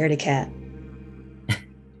scaredy cat.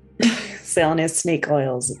 Selling his snake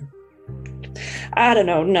oils. I don't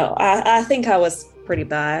know. No, I think I was pretty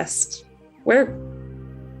biased.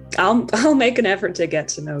 I'll make an effort to get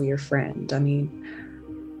to know your friend. I mean,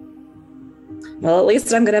 well, at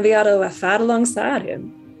least I'm going to be able to fight alongside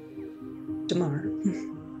him tomorrow.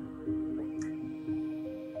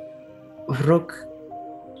 Rook,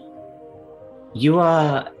 you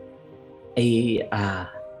are a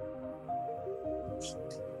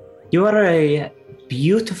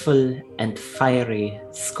beautiful and fiery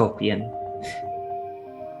scorpion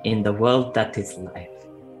in the world that is life.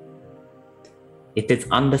 It is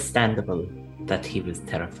understandable that he was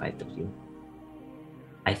terrified of you.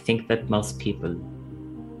 I think that most people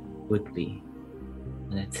would be.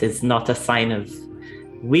 And it is not a sign of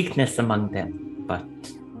weakness among them, but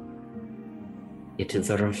it is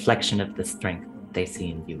a reflection of the strength they see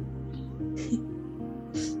in you.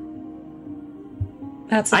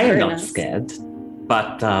 I am not scared,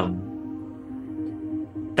 but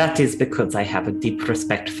that is because I have a deep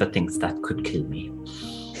respect for things that could kill me.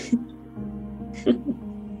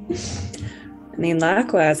 I mean,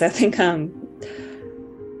 likewise, I think I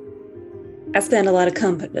spend a lot of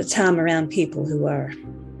time around people who are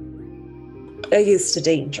used to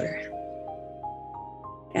danger.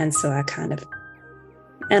 And so I got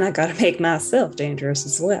to make myself dangerous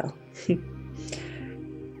as well.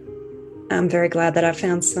 I'm very glad that I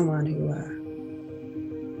found someone who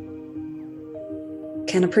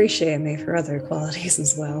can appreciate me for other qualities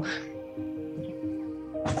as well.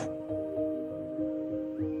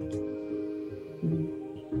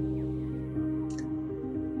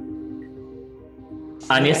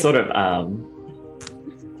 Anya sort of,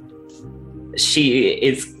 she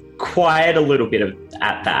is quiet a little bit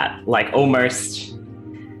at that, like almost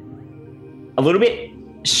a little bit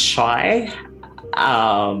shy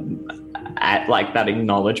at like that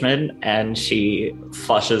acknowledgement, and she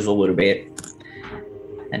flushes a little bit,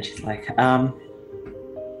 and she's like,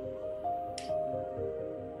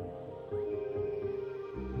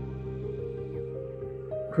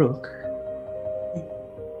 Rook.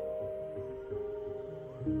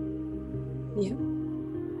 Yeah.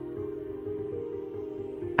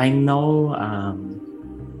 I know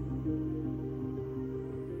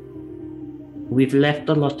we've left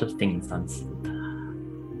a lot of things unsaid,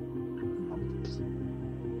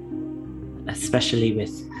 especially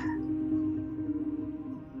with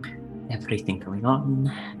everything going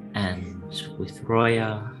on, and with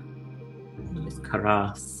Roya, and with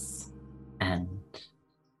Karas, and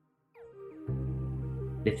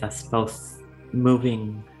with us both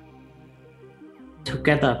moving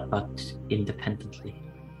together but independently.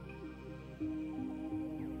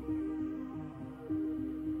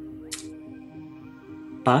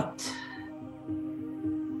 But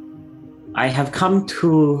I have come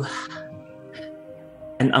to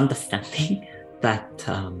an understanding that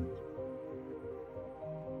to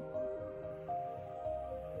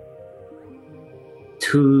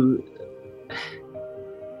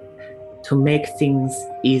make things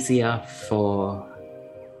easier for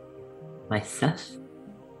myself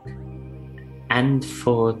and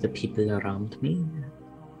for the people around me,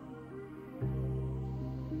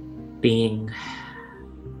 being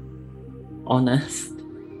honest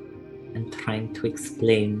and trying to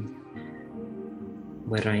explain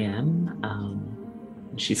where I am.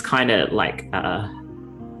 She's kind of like,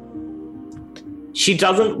 she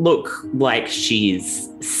doesn't look like she's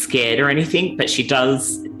scared or anything, but she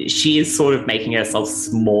is sort of making herself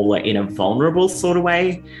smaller in a vulnerable sort of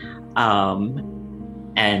way.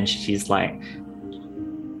 And she's like,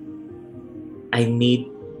 I need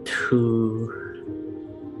to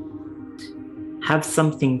have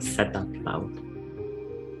something said out loud.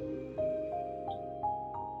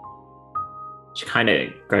 She kind of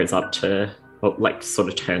goes up to, or like sort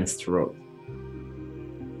of turns to Rook.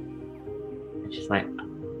 And she's like,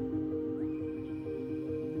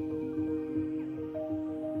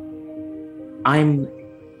 I'm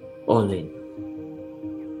all in.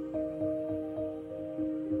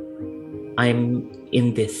 I'm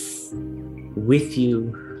in this with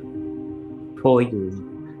you, for you,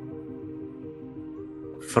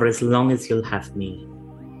 for as long as you'll have me,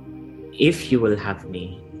 if you will have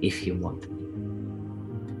me, if you want me.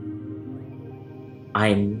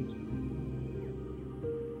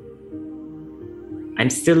 I'm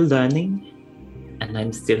still learning, and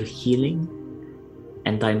I'm still healing,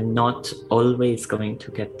 and I'm not always going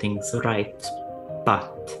to get things right,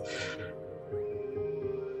 but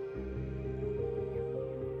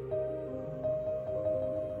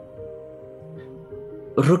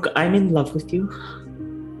Rook, I'm in love with you.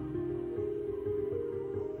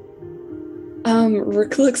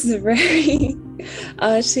 Rook looks very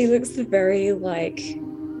she looks very like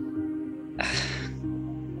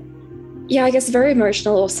yeah, I guess very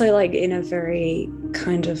emotional, also like in a very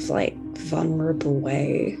kind of like vulnerable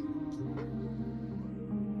way.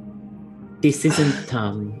 This isn't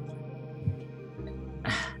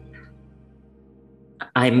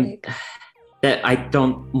I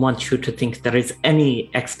don't want you to think there is any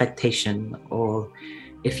expectation, or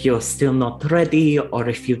if you're still not ready, or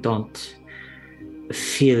if you don't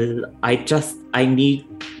feel, I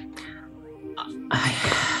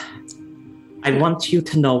want you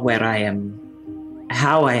to know where I am,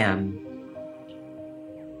 how I am,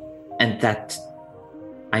 and that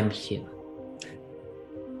I'm here.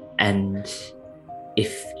 And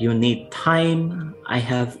if you need time, I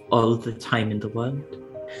have all the time in the world.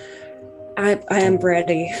 I am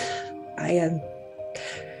ready. I am.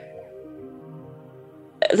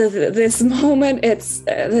 This moment, it's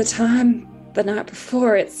the time, the night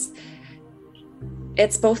before, it's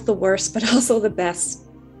both the worst but also the best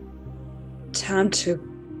time to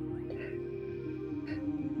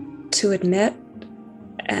admit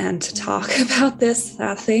and to talk about this,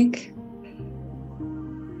 I think.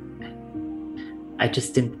 I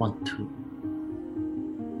just didn't want to.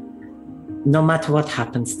 No matter what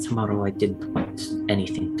happens tomorrow, I didn't want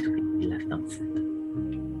anything to be left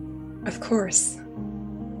unsaid. Of course.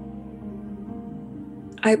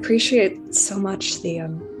 I appreciate so much the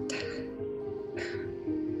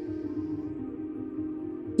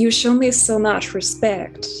you show me so much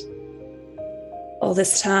respect all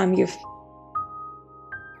this time.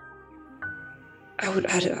 I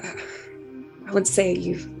would say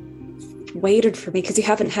you've waited for me because you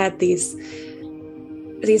haven't had these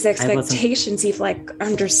expectations. You've like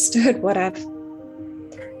understood what I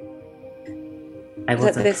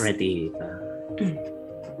wasn't ready either.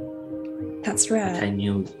 That's right. But I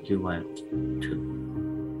knew you weren't too.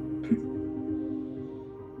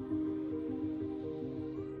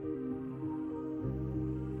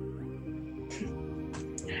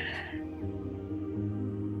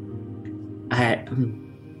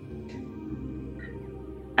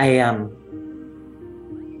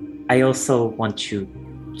 I also want you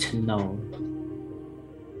to know,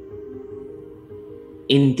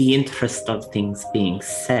 in the interest of things being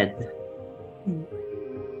said,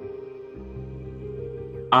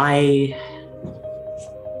 I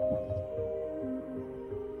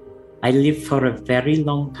live for a very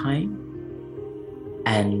long time,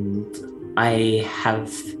 and I have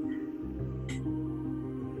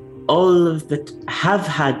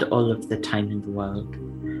had all of the time in the world,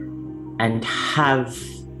 and have,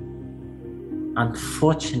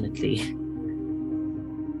 unfortunately,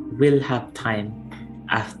 will have time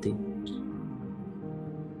after.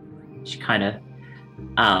 She kind of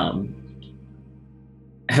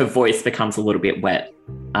her voice becomes a little bit wet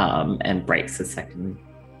and breaks a second.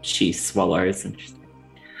 She swallows and she's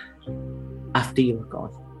like, after you were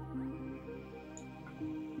gone.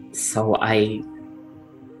 So I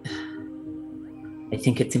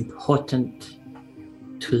think it's important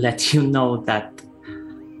to let you know that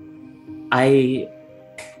I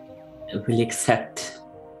will accept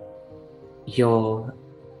your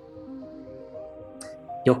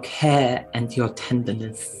care and your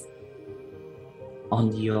tenderness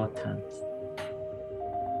on your terms.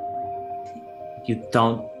 You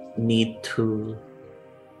don't need to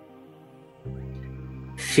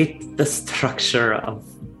fit the structure of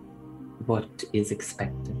what is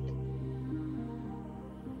expected.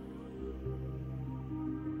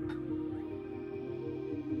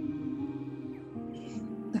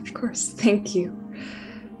 Of course, thank you.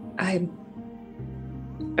 I'm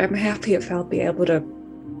happy if I'll be able to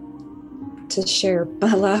share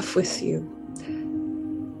my life with you.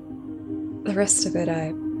 The rest of it,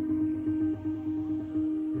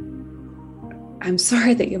 I'm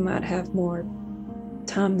sorry that you might have more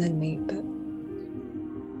time than me, but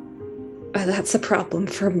that's a problem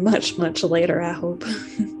for much, much later, I hope.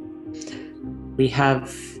 We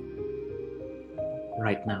have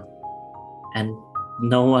right now, and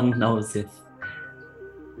no one knows if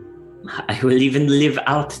I will even live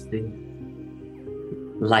out the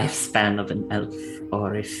lifespan of an elf,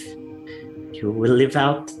 or if you will live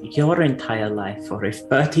out your entire life, or if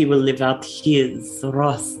Bertie will live out his,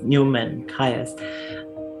 Ross, Newman, Caius,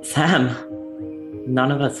 Sam.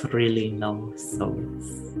 None of us really know, so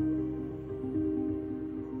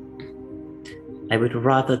I would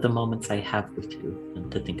rather the moments I have with you than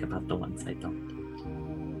to think about the ones I don't.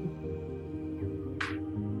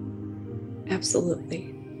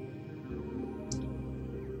 Absolutely.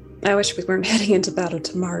 I wish we weren't heading into battle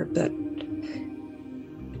tomorrow, but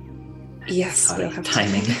yes, Sorry, we'll have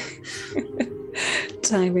timing.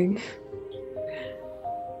 Timing.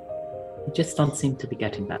 We just don't seem to be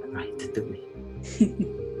getting that right, do we?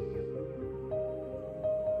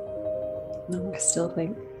 No,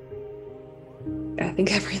 I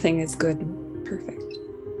think everything is good and perfect.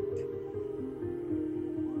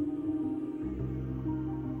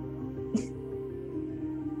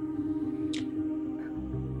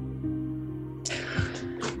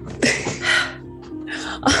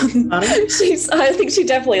 I think she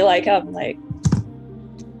definitely like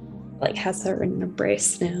has her in an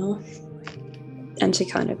embrace now, and she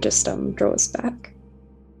kind of just draws back.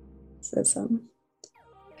 Says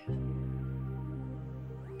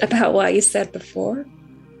about what you said before.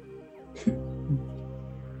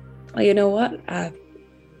 Well, you know what? I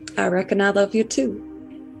reckon I love you too.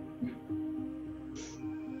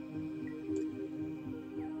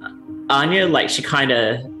 Anya, she kind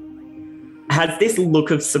of has this look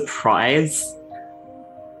of surprise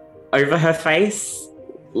over her face,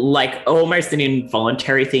 almost an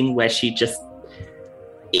involuntary thing where she just,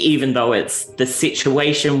 even though it's the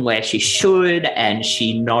situation where she should and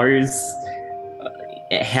she knows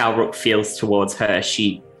how Rook feels towards her,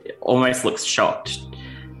 she almost looks shocked.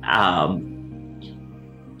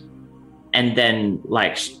 And then,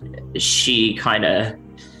 she kind of,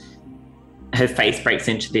 her face breaks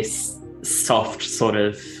into this soft sort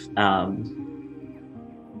of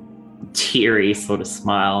teary sort of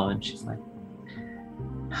smile, and she's like,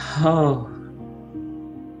 oh,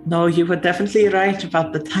 no, you were definitely right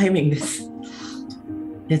about the timing.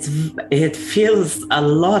 It feels a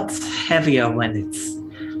lot heavier when it's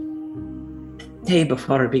the day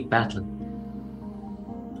before a big battle.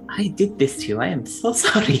 I did this to you. I am so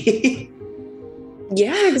sorry.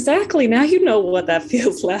 Yeah, exactly. Now you know what that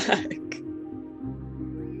feels like.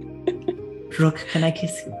 Rook, can I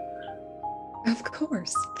kiss you? Of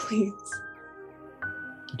course, please.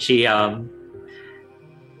 She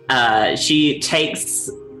takes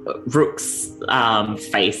Rook's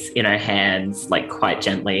face in her hands, quite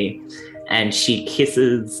gently, and she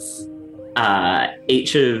kisses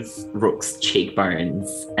each of Rook's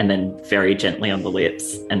cheekbones, and then very gently on the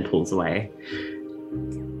lips, and pulls away.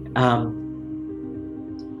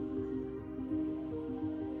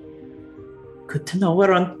 Good to know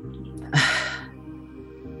we're on.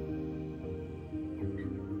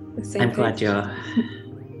 I'm glad you're.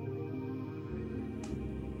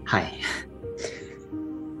 Hi.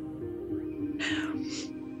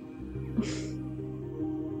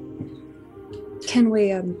 Can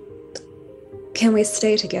we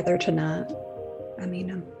stay together tonight? I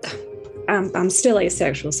mean, I'm still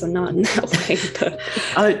asexual, so not in that way.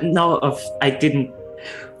 But No, I didn't,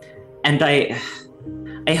 and I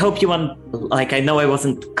hope you I know I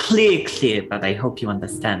wasn't clear, but I hope you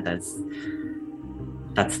understand. As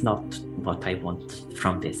that's not what I want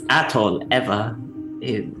from this at all, ever.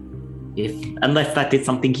 Unless that is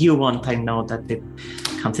something you want, I know that it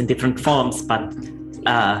comes in different forms, but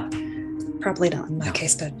probably not in my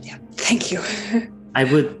case, but yeah, thank you. I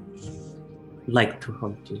would like to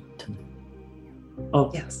hold you tonight.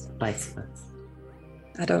 Oh, Yes. vice versa.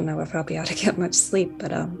 I don't know if I'll be able to get much sleep,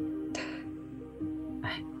 but I know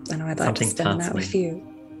I'd like to Something spend tells that with me. you.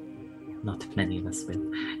 Not many of us will.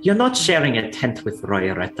 You're not sharing a tent with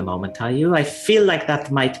Royer at the moment, are you? I feel like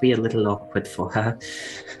that might be a little awkward for her.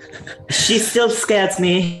 She still scares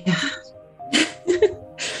me.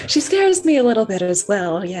 She scares me a little bit as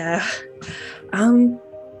well, yeah. I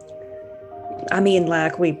mean,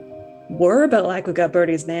 like, we were, but like, we got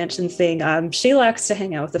Birdie's mansion thing. She likes to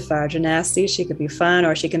hang out with the fire genasi. She could be fun,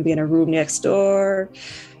 or she can be in a room next door.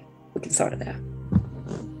 We can sort it out.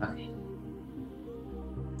 Okay.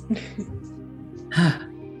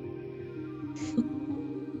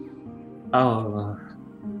 Oh.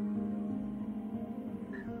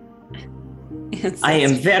 I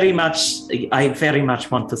very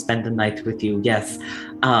much want to spend the night with you, yes.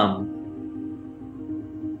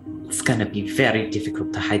 It's gonna be very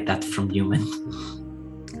difficult to hide that from Newman.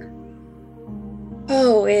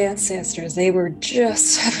 Oh, ancestors, they were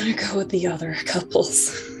just having to go with the other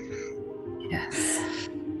couples. Yes.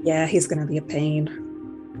 Yeah, he's gonna be a pain.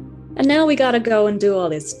 And now we gotta go and do all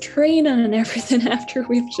this training and everything after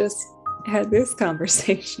we've just had this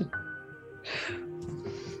conversation.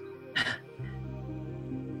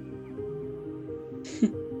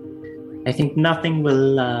 I think nothing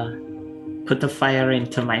will put a fire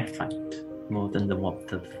into my fight more than the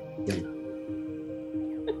warmth of your love.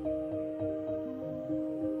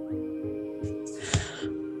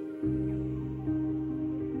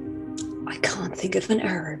 I can't think of an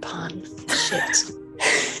arrow pun. Shit.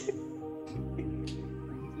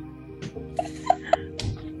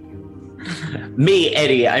 Me,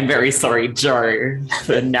 Eddie, I'm very sorry, Joe,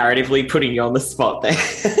 for narratively putting you on the spot there.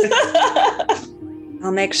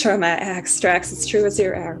 I'll make sure my axe tracks as true as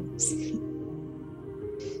your arrows.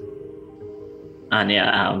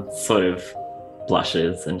 Anya sort of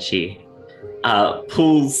blushes and she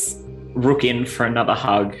pulls Rook in for another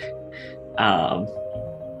hug,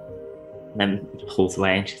 then pulls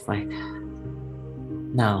away and she's like,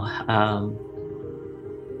 "No,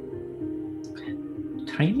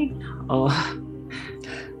 training? Or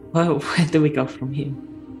well, where do we go from here?"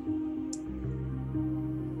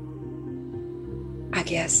 I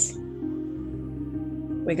guess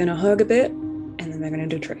we're gonna hug a bit, and then we're gonna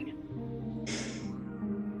do training.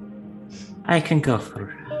 I can go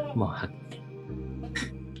for more hugs.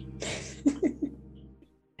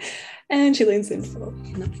 And she leans in for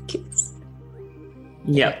another kiss.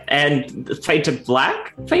 Yep, and Fade to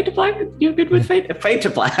Black? Fade to Black? You're good with Fade? Fade to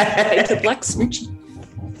Black. Fade to Black, switch.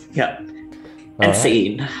 Yep. And Alright.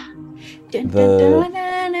 scene.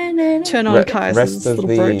 Turn on Kai's rest of little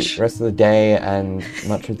the brooch. rest of the day and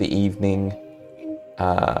much of the evening,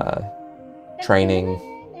 training,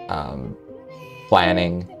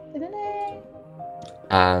 planning,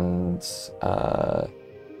 and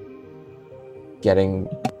getting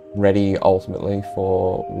ready ultimately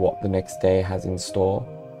for what the next day has in store.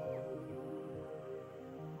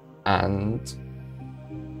 And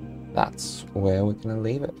that's where we're going to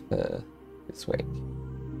leave it for this week.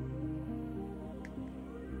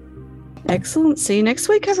 Excellent. See you next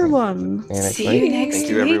week, everyone. See you next See week. you next Thank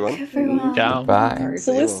you, week, everyone. everyone. Ciao. Bye. Thanks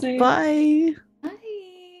for listening. Bye. Bye.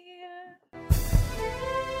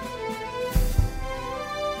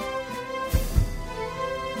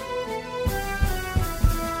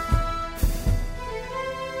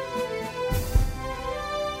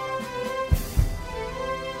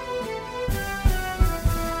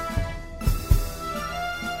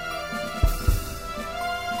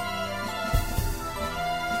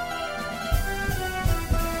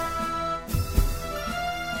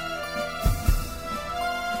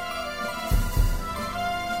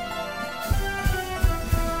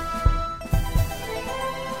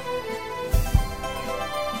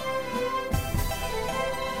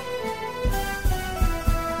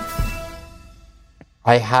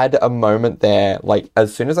 I had a moment there, like,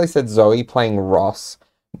 as soon as I said Zoe playing Ross,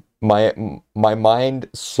 my mind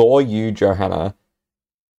saw you, Johanna,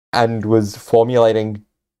 and was formulating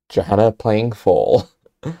Johanna playing Fall.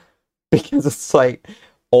 Because it's, like,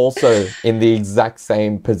 also in the exact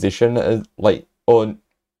same position as, like, or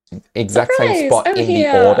exact same Surprise! spot I'm in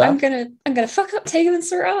here. the order. I'm gonna fuck up Tegan and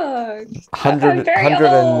Siraj. 100, very 100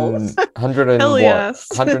 old. and, 100 and Hell what? yes.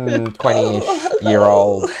 120-ish Oh, hello. year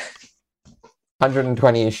old.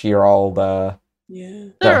 120-ish year old, Yeah.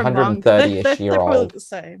 They're a monk. 130-ish They're year really old the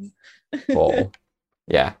same. Fall.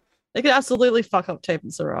 Yeah. They could absolutely fuck up Tape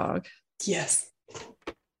and Sarag. Yes.